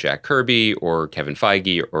 Stan Lee and Jack Kirby, or Kevin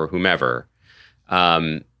Feige, or whomever.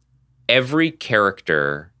 Every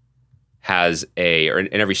character in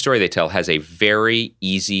every story they tell has a very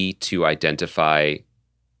easy to identify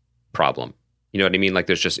problem. You know what I mean? Like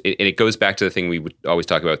there's just, and it goes back to the thing we would always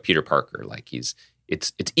talk about with Peter Parker. Like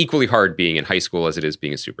it's equally hard being in high school as it is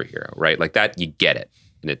being a superhero, right? Like that, you get it,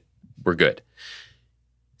 and we're good.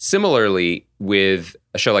 Similarly, with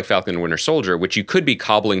a show like Falcon and Winter Soldier, which you could be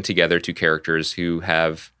cobbling together two characters who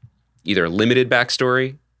have either limited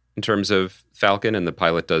backstory in terms of Falcon, and the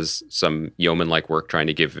pilot does some yeoman-like work trying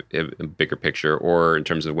to give a bigger picture, or in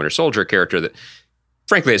terms of Winter Soldier, a character that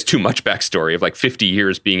frankly has too much backstory of like 50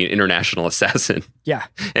 years being an international assassin. Yeah.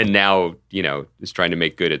 And now, is trying to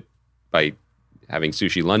make good by having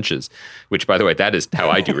sushi lunches, which, by the way, that is how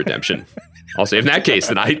I do redemption. Also, in that case,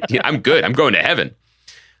 then I'm good. I'm going to heaven.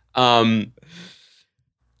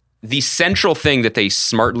 The central thing that they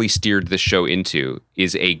smartly steered this show into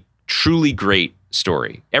is a truly great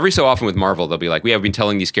story. Every so often with Marvel, they'll be like, we have been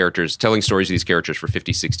telling stories of these characters for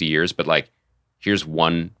 50, 60 years, but like, here's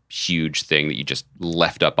one huge thing that you just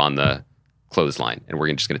left up on the clothesline, and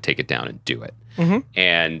we're just going to take it down and do it. Mm-hmm.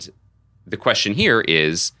 And the question here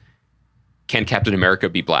is, can Captain America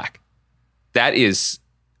be black? That is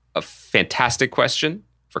a fantastic question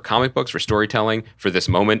for comic books, for storytelling, for this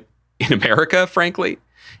moment in America, frankly.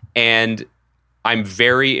 And I'm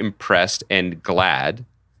very impressed and glad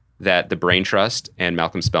that the Brain Trust and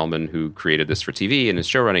Malcolm Spellman, who created this for TV and is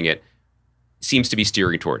showrunning it, seems to be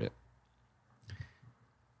steering toward it.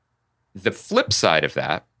 The flip side of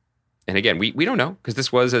that, and again, we don't know, because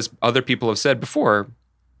this was, as other people have said before,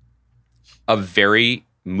 a very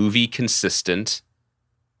movie-consistent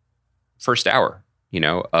first hour,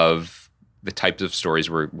 of the types of stories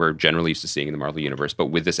we're generally used to seeing in the Marvel Universe, but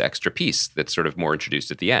with this extra piece that's sort of more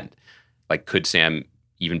introduced at the end. Like, could Sam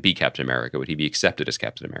even be Captain America? Would he be accepted as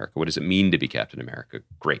Captain America? What does it mean to be Captain America?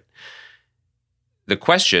 Great. The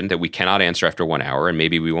question that we cannot answer after 1 hour, and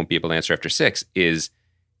maybe we won't be able to answer after 6, is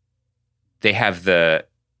they have the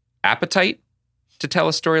appetite to tell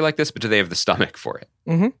a story like this, but do they have the stomach for it?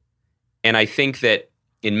 Mm-hmm. And I think that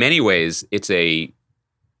in many ways, it's a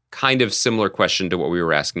kind of similar question to what we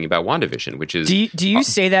were asking about WandaVision, which is... Do you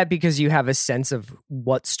say that because you have a sense of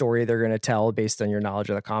what story they're going to tell based on your knowledge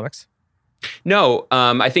of the comics? No,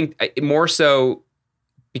 I think more so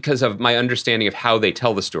because of my understanding of how they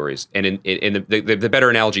tell the stories. And the better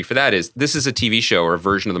analogy for that is, this is a TV show or a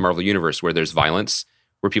version of the Marvel Universe where there's violence,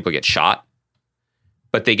 where people get shot,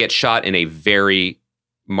 but they get shot in a very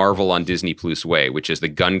Marvel on Disney Plus way, which is the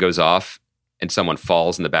gun goes off and someone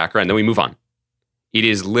falls in the background, then we move on. It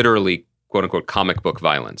is literally, quote unquote, comic book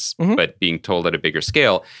violence, mm-hmm. but being told at a bigger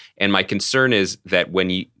scale. And my concern is that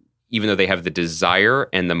even though they have the desire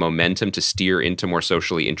and the momentum to steer into more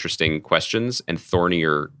socially interesting questions and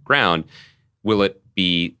thornier ground, will it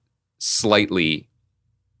be slightly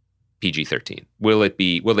PG-13? Will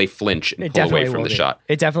they flinch and pull away from the shot?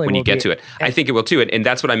 It definitely when will you get to it. I think it will too. And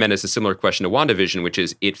that's what I meant as a similar question to WandaVision, which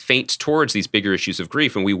is it feints towards these bigger issues of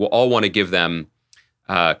grief, and we will all want to give them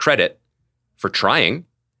credit for trying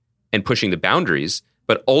and pushing the boundaries,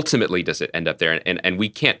 but ultimately does it end up there? And we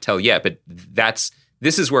can't tell yet, but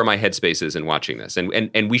this is where my headspace is in watching this.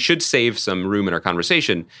 And we should save some room in our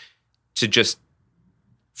conversation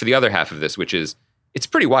for the other half of this, which is, it's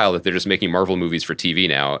pretty wild that they're just making Marvel movies for TV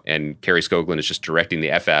now, and Kerry Skoglund is just directing the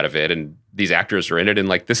F out of it, and these actors are in it, and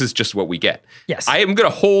like, this is just what we get. Yes. I am going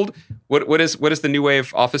to hold, what is the new way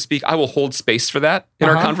of office speak? I will hold space for that in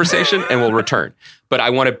our conversation, and we'll return. But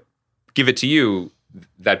I want to give it to you,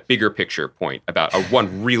 that bigger picture point about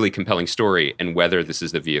one really compelling story and whether this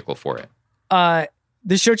is the vehicle for it.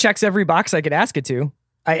 The show checks every box I could ask it to.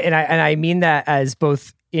 I mean that as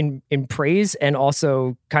both in praise and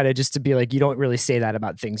also kind of just to be like, you don't really say that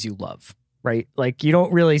about things you love, right? Like, you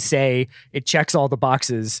don't really say it checks all the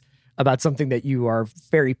boxes about something that you are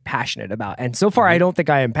very passionate about. And so far, I don't think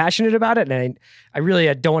I am passionate about it. And I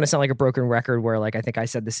really don't want to sound like a broken record where, like, I think I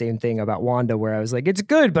said the same thing about Wanda, where I was like, it's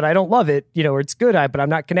good, but I don't love it, or it's good, but I'm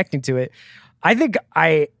not connecting to it. I think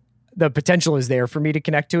the potential is there for me to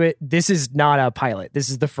connect to it. This is not a pilot. This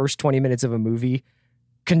is the first 20 minutes of a movie.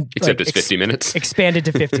 Except it's 50 minutes. Expanded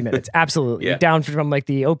to 50 minutes. Absolutely. Yeah. Down from like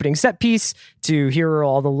the opening set piece to here are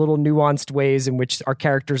all the little nuanced ways in which our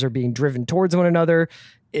characters are being driven towards one another.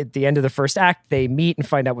 At the end of the first act, they meet and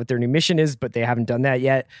find out what their new mission is, but they haven't done that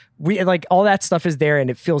yet. We like all that stuff is there, and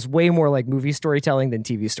it feels way more like movie storytelling than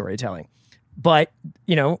TV storytelling. But,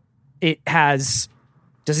 does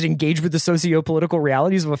it engage with the socio-political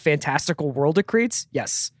realities of a fantastical world it creates?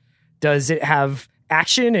 Yes. Does it have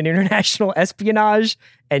action and international espionage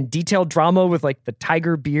and detailed drama with like the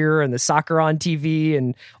Tiger beer and the soccer on TV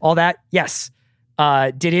and all that? Yes.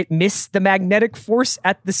 Did it miss the magnetic force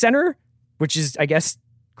at the center, which is, I guess,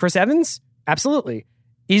 Chris Evans? Absolutely.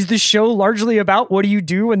 Is the show largely about what do you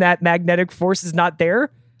do when that magnetic force is not there?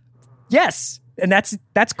 Yes. And that's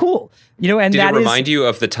cool. And did that it remind you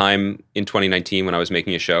of the time in 2019 when I was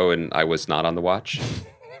making a show and I was not on the watch?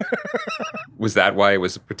 Was that why it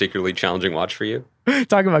was a particularly challenging watch for you?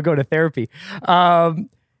 Talking about going to therapy.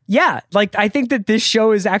 Yeah, like I think that this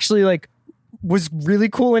show is actually like was really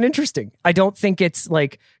cool and interesting. I don't think it's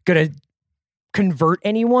like gonna convert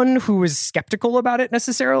anyone who was skeptical about it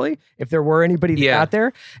necessarily, if there were anybody out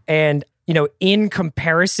there. And in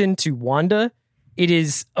comparison to Wanda, it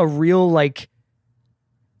is a real like.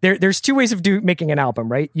 There's two ways of making an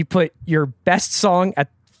album, right? You put your best song at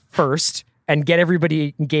first and get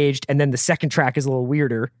everybody engaged, and then the second track is a little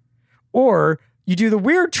weirder. Or you do the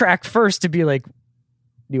weird track first to be like,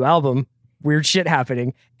 new album, weird shit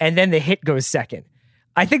happening, and then the hit goes second.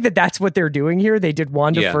 I think that that's what they're doing here. They did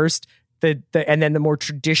Wanda first, and then the more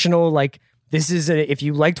traditional, like, this is if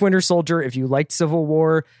you liked Winter Soldier, if you liked Civil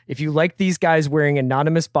War, if you liked these guys wearing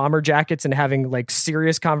anonymous bomber jackets and having like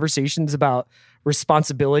serious conversations about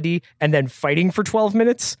responsibility and then fighting for 12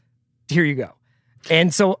 minutes, here you go.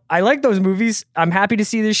 And so I like those movies. I'm happy to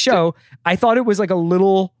see this show. I thought it was like a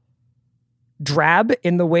little drab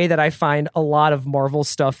in the way that I find a lot of Marvel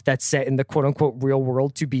stuff that's set in the quote unquote real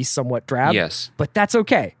world to be somewhat drab. Yes. But that's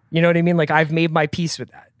okay. You know what I mean? Like I've made my peace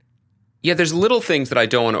with that. Yeah, there's little things that I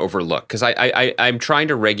don't want to overlook because I'm trying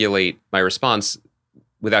to regulate my response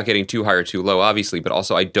without getting too high or too low, obviously, but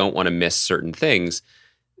also I don't want to miss certain things,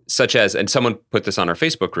 such as, and someone put this on our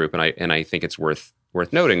Facebook group, and I think it's worth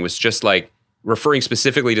noting, was just like referring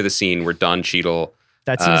specifically to the scene where Don Cheadle,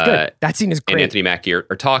 that scene is good. That scene is great, and Anthony Mackie are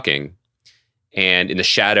talking, and in the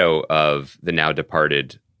shadow of the now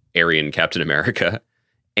departed Aryan Captain America,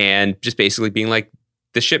 and just basically being like,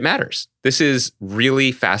 this shit matters. This is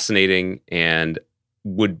really fascinating and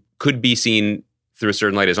could be seen through a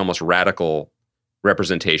certain light as almost radical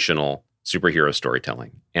representational superhero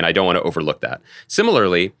storytelling. And I don't want to overlook that.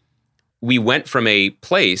 Similarly, we went from a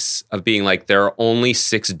place of being like, there are only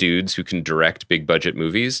 6 dudes who can direct big budget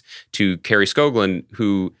movies to Carrie Scoglin,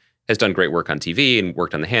 who has done great work on TV and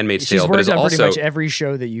worked on The Handmaid's Tale. She's worked on pretty much every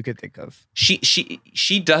show that you could think of.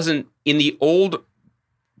 She doesn't, in the old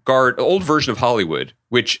version of Hollywood,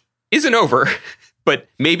 which isn't over, but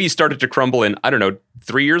maybe started to crumble in,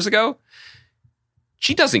 3 years ago.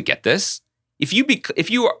 She doesn't get this. If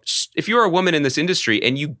you are a woman in this industry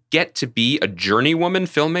and you get to be a journeywoman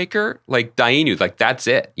filmmaker like Dainu, like that's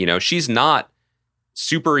it. She's not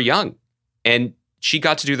super young, and she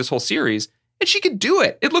got to do this whole series, and she could do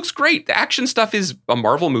it. It looks great. The action stuff is a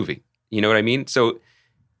Marvel movie. You know what I mean? So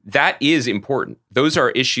that is important. Those are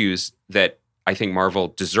issues that I think Marvel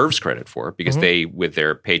deserves credit for because they, with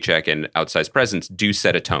their paycheck and outsized presence, do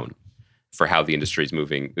set a tone for how the industry is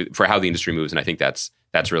moving, for how the industry moves. And I think that's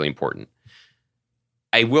really important.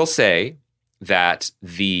 I will say that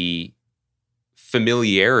the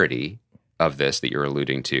familiarity of this that you're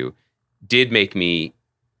alluding to did make me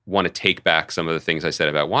want to take back some of the things I said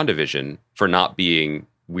about WandaVision for not being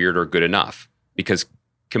weird or good enough. Because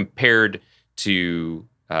compared to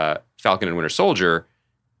Falcon and Winter Soldier,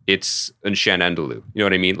 it's an Shenandoah. You know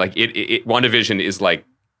what I mean? Like it WandaVision is like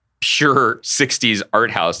pure 60s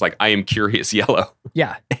art house. Like I Am Curious Yellow.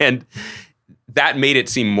 Yeah. And that made it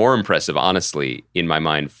seem more impressive, honestly, in my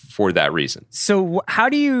mind for that reason. So how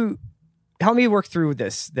do you help me work through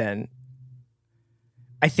this then?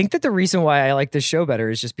 I think that the reason why I like this show better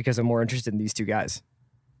is just because I'm more interested in these two guys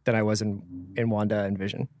than I was in Wanda and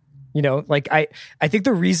Vision. Like I think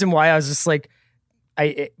the reason why I was just like,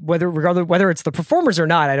 whether it's the performers or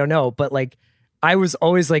not, I don't know. But like, I was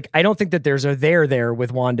always like, I don't think that there's a there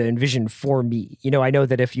with Wanda and Vision for me. I know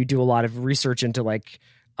that if you do a lot of research into like,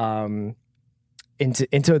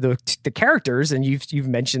 into the characters, and you've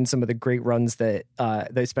mentioned some of the great runs that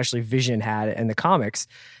especially Vision had in the comics,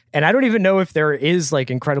 and I don't even know if there is like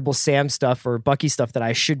Incredible Sam stuff or Bucky stuff that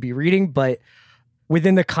I should be reading, but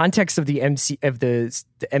within the context of the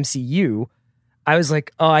MCU, I was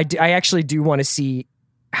like, oh, I actually do want to see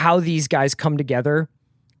how these guys come together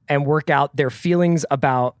and work out their feelings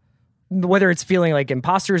about whether it's feeling like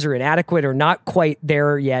imposters or inadequate or not quite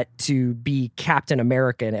there yet to be Captain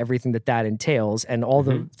America and everything that entails, and all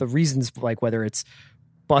the reasons, like whether it's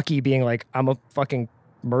Bucky being like, I'm a fucking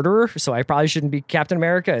murderer, so I probably shouldn't be Captain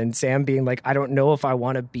America, and Sam being like, I don't know if I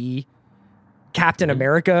want to be Captain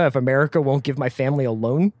America if America won't give my family a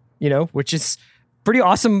loan, which is pretty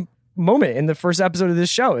awesome moment in the first episode of this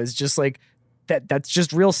show. Is just like that's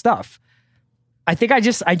just real stuff. I think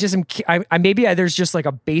there's just like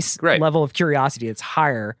a base level of curiosity that's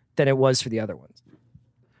higher than it was for the other ones.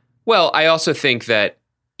 Well, I also think that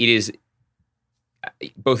it is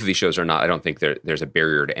both of these shows are not, I don't think there's a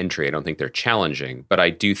barrier to entry. I don't think they're challenging, but I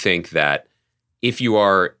do think that if you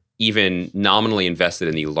are even nominally invested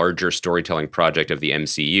in the larger storytelling project of the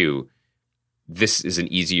MCU, this is an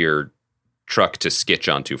easier truck to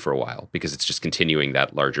skitch onto for a while because it's just continuing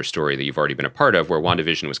that larger story that you've already been a part of, where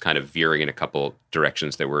WandaVision was kind of veering in a couple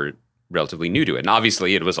directions that were relatively new to it. And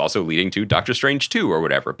obviously it was also leading to Doctor Strange 2 or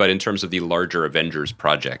whatever. But in terms of the larger Avengers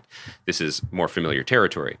project, this is more familiar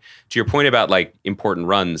territory. To your point about like important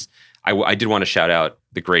runs, I did want to shout out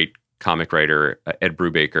the great comic writer Ed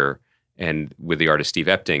Brubaker, and with the artist Steve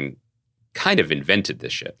Epting, kind of invented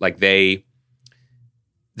this shit. Like there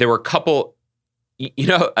were a couple, you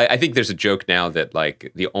know, I think there's a joke now that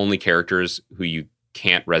like the only characters who you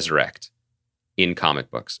can't resurrect in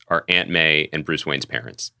comic books are Aunt May and Bruce Wayne's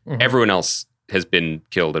parents. Mm-hmm. Everyone else has been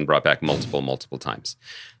killed and brought back multiple times.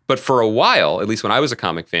 But for a while, at least when I was a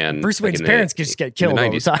comic fan, Bruce Wayne's parents could just get killed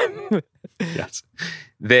all the time. Yes.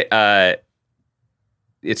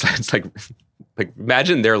 It's like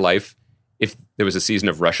imagine their life if there was a season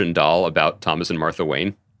of Russian Doll about Thomas and Martha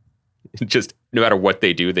Wayne. Just no matter what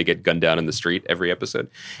they do, they get gunned down in the street every episode.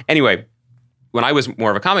 Anyway, when I was more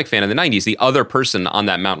of a comic fan in the 90s, the other person on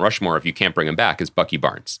that Mount Rushmore, if you can't bring him back, is Bucky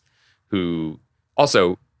Barnes, who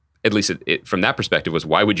also, at least from that perspective, was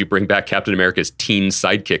why would you bring back Captain America's teen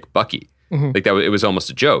sidekick, Bucky? Mm-hmm. Like it was almost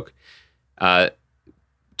a joke.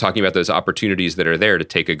 Talking about those opportunities that are there to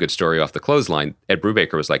take a good story off the clothesline, Ed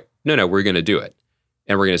Brubaker was like, no, we're going to do it.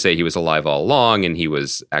 And we're going to say he was alive all along and he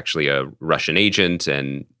was actually a Russian agent.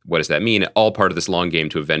 And what does that mean? All part of this long game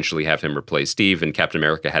to eventually have him replace Steve. And Captain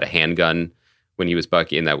America had a handgun when he was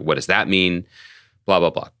Bucky. And what does that mean? Blah, blah,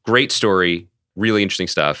 blah. Great story. Really interesting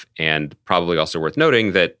stuff. And probably also worth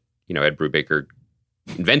noting that, you know, Ed Brubaker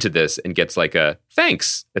invented this and gets like a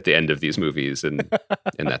thanks at the end of these movies. And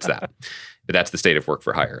that's that. But that's the state of work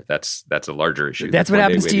for hire. That's a larger issue. That's what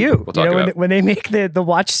happens to you. We'll talk about when they make the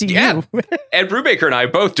watch see you. Yeah. Ed Brubaker and I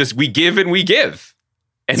both we give and we give.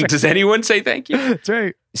 And That's does anyone say thank you? That's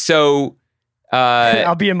right. So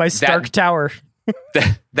I'll be in my Stark Tower.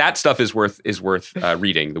 that stuff is worth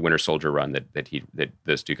reading. The Winter Soldier run that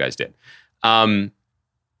those two guys did.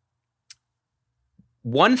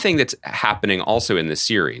 One thing that's happening also in this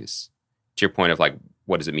series, to your point of like,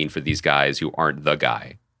 what does it mean for these guys who aren't the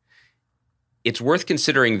guy? It's worth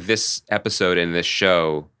considering this episode and this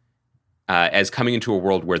show as coming into a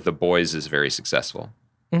world where The Boys is very successful.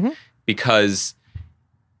 Mm-hmm. Because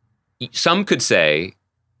some could say,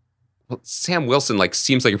 well, Sam Wilson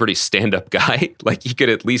seems like a pretty stand-up guy. Like he could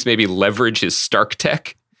at least maybe leverage his Stark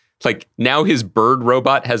tech. Like now his bird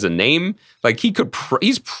robot has a name. Like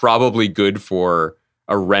he's probably good for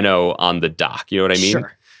a Renault on the dock. You know what I mean?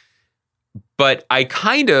 Sure. But I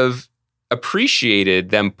kind of appreciated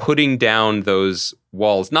them putting down those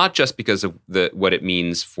walls, not just because of what it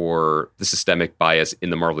means for the systemic bias in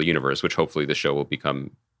the Marvel Universe, which hopefully the show will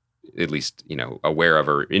become at least, you know, aware of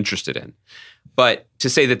or interested in, but to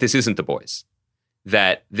say that this isn't The Boys,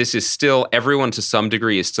 that this is still, everyone to some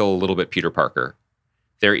degree is still a little bit Peter Parker.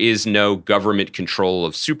 There is no government control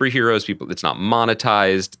of superheroes. It's not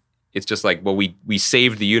monetized. It's just like, well, we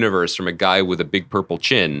saved the universe from a guy with a big purple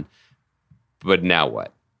chin, but now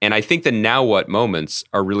what? And I think the now what moments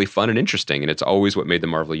are really fun and interesting, and it's always what made the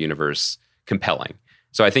Marvel Universe compelling.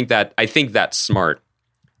 So I think that's smart.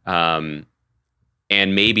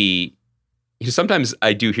 And maybe, you know, sometimes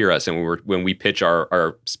I do hear us, and when we pitch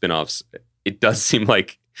our spinoffs, it does seem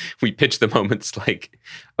like we pitch the moments like,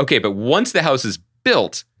 okay, but once the house is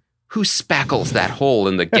built, who spackles that hole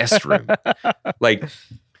in the guest room?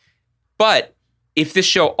 But if this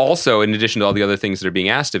show also, in addition to all the other things that are being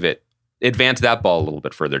asked of it, advance that ball a little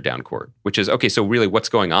bit further down court, which is, okay, so really what's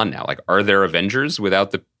going on now? Like, are there Avengers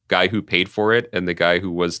without the guy who paid for it and the guy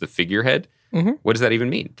who was the figurehead? Mm-hmm. What does that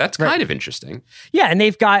even mean? That's kind of interesting. Yeah, and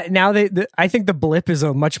they've got, now I think the blip is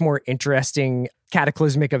a much more interesting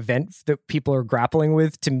cataclysmic event that people are grappling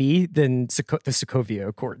with, to me, than the Sokovia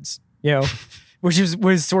Accords, you know, which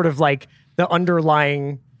was sort of like the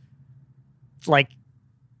underlying, like,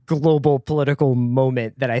 global political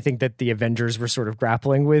moment that I think that the Avengers were sort of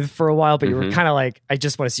grappling with for a while, but you were kind of like, I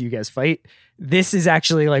just want to see you guys fight. This is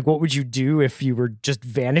actually like, what would you do if you were just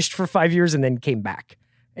vanished for 5 years and then came back?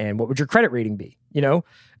 And what would your credit rating be? You know,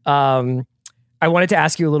 I wanted to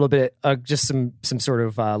ask you a little bit, just some sort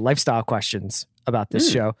of lifestyle questions about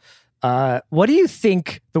this show. What do you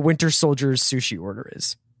think the Winter Soldier's sushi order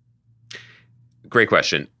is? Great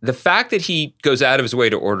question. The fact that he goes out of his way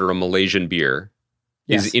to order a Malaysian beer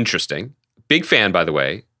is interesting. Big fan, by the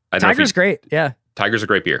way. Tiger's great. Yeah. Tiger's a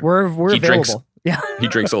great beer. We're available. He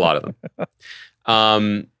drinks a lot of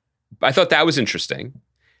them. I thought that was interesting.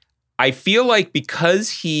 I feel like because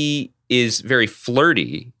he is very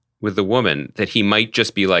flirty with the woman, that he might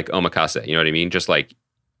just be like omakase. You know what I mean? Just like,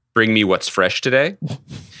 bring me what's fresh today.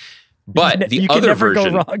 But the you other can never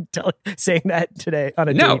version, go wrong saying that today on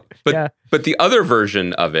a date. But the other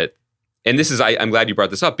version of it, and this is, I'm glad you brought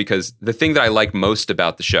this up, because the thing that I like most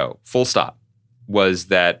about the show, full stop, was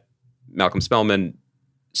that Malcolm Spellman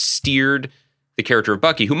steered the character of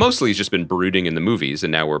Bucky, who mostly has just been brooding in the movies,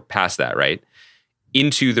 and now we're past that, right?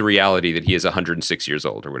 Into the reality that he is 106 years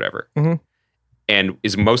old or whatever, and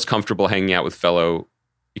is most comfortable hanging out with fellow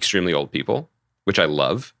extremely old people, which I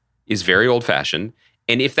love, is very old-fashioned.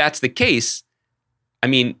 And if that's the case, I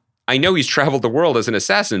mean, I know he's traveled the world as an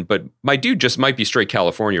assassin, but my dude just might be straight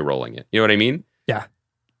California rolling it. You know what I mean? Yeah.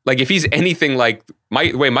 Like if he's anything like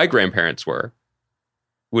the way my grandparents were,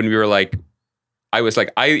 when we were like, I was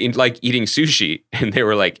like, I like eating sushi, and they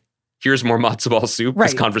were like, here's more matzo ball soup.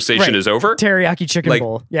 This conversation is over. Teriyaki chicken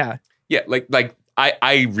bowl. Yeah. Yeah. Like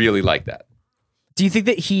I really like that. Do you think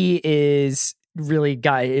that he is really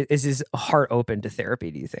is his heart open to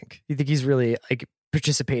therapy? Do you think he's really like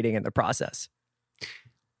participating in the process?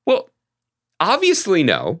 Well, obviously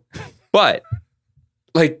no, but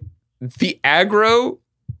like the aggro,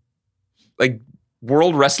 like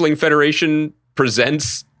World Wrestling Federation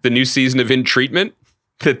presents the new season of In Treatment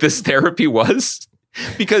that this therapy was,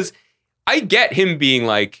 because I get him being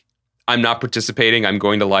like, I'm not participating, I'm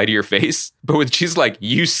going to lie to your face. But when she's like,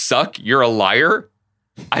 you suck, you're a liar,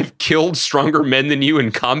 I've killed stronger men than you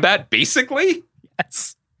in combat, basically.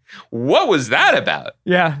 Yes. What was that about?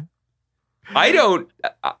 Yeah.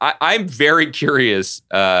 I'm very curious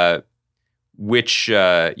which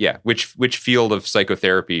field of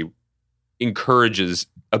psychotherapy encourages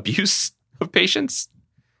abuse of patients,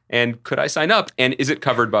 and could I sign up, and is it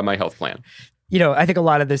covered by my health plan? You know, I think a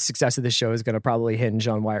lot of the success of this show is going to probably hinge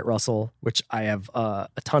on Wyatt Russell, which I have a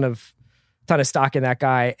ton of stock in that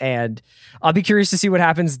guy, and I'll be curious to see what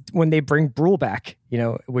happens when they bring Brule back, you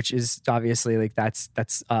know, which is obviously like that's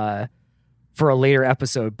for a later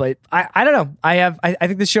episode. But I don't know. I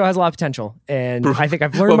think this show has a lot of potential, and I think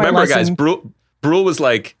I've learned my lesson. Guys, Brule was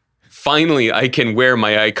like, finally I can wear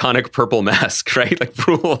my iconic purple mask, right? Like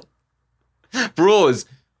Brule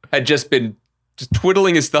had just been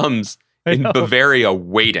twiddling his thumbs in Bavaria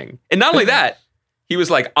waiting. And not only that, he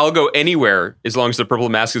was like, I'll go anywhere as long as the purple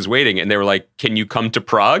mask is waiting. And they were like, can you come to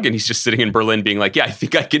Prague? And he's just sitting in Berlin being like, yeah, I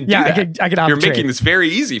think I can do that. I can You're making this very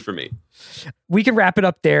easy for me. We can wrap it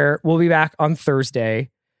up there. We'll be back on Thursday.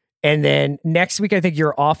 And then next week, I think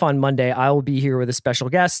you're off on Monday. I will be here with a special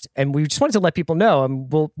guest. And we just wanted to let people know,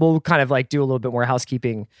 and we'll kind of like do a little bit more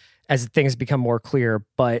housekeeping as things become more clear.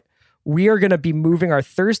 But we are going to be moving our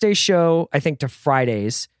Thursday show, I think, to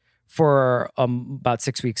Fridays for about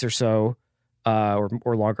 6 weeks or so,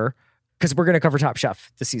 or longer, because we're going to cover Top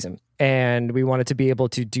Chef this season. And we wanted to be able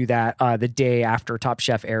to do that the day after Top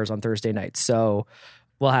Chef airs on Thursday night. So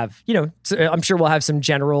we'll have, I'm sure we'll have some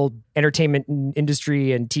general entertainment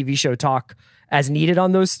industry and TV show talk as needed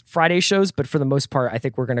on those Friday shows. But for the most part, I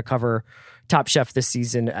think we're going to cover Top Chef this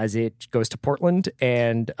season as it goes to Portland.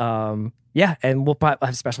 And and we'll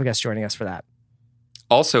have special guests joining us for that.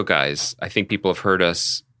 Also, guys, I think people have heard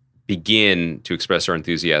us begin to express our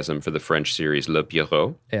enthusiasm for the French series Le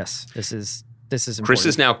Bureau. Yes, this is important. Chris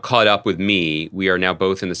is now caught up with me. We are now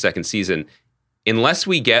both in the second season. Unless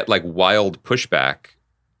we get like wild pushback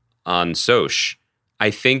on Soch,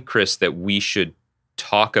 I think, Chris, that we should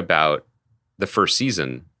talk about the first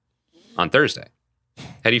season on Thursday.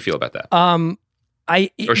 How do you feel about that?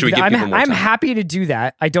 Or should we give people more I'm time? happy to do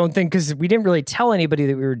that. I don't think, because we didn't really tell anybody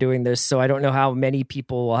that we were doing this, so I don't know how many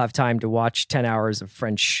people will have time to watch 10 hours of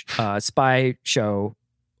French spy show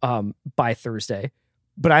by Thursday.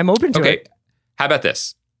 But I'm open to it. How about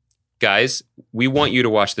this? Guys, we want you to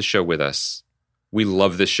watch the show with us. We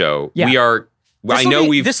love the show. Yeah. We are...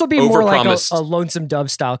 This will be more like overpromised. a Lonesome Dove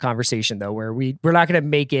style conversation, though, where we're not going to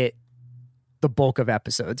make it the bulk of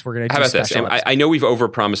episodes. We're going to do special episodes. I know we've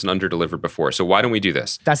overpromised and underdelivered before, so why don't we do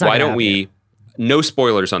this? Why don't we... No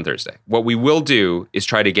spoilers on Thursday. What we will do is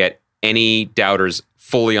try to get any doubters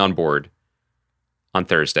fully on board on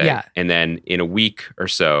Thursday. Yeah. And then in a week or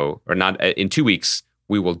so, or not, in 2 weeks,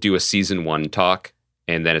 we will do a season 1 talk.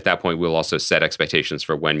 And then at that point, we'll also set expectations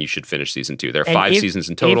for when you should finish season 2. There are 5 seasons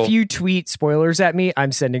in total. If you tweet spoilers at me,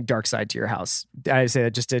 I'm sending Darkseid to your house. I say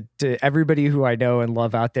that just to everybody who I know and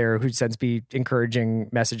love out there who sends me encouraging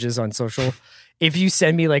messages on social. If you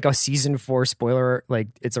send me like a season 4 spoiler, like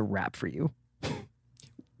it's a wrap for you.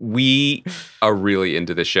 We are really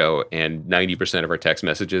into the show, and 90% of our text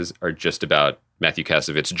messages are just about Matthew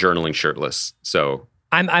Kasovitz journaling shirtless. So...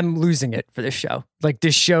 I'm losing it for this show. Like,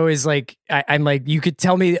 this show is like, I'm like, you could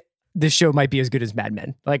tell me this show might be as good as Mad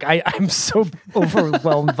Men. Like I'm so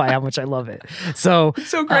overwhelmed by how much I love it. So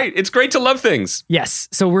Great. It's great to love things. Yes.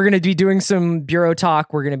 So we're going to be doing some bureau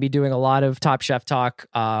talk. We're going to be doing a lot of Top Chef talk.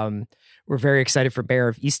 We're very excited for Mayor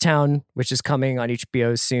of Easttown, which is coming on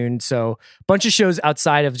HBO soon. So a bunch of shows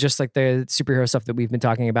outside of just like the superhero stuff that we've been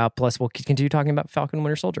talking about. Plus we'll continue talking about Falcon and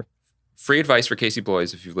Winter Soldier. Free advice for Casey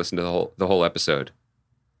Bloys if you've listened to the whole episode.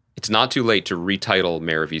 It's not too late to retitle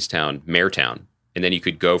Mayor of Easttown Mayortown. And then you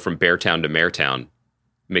could go from Beartown to Mayortown,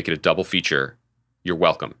 make it a double feature. You're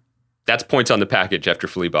welcome. That's points on the package after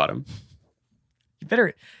Flea Bottom. You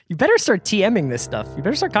better start TMing this stuff. You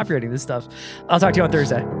better start copywriting this stuff. I'll talk to you on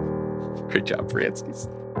Thursday. Great job, Francis.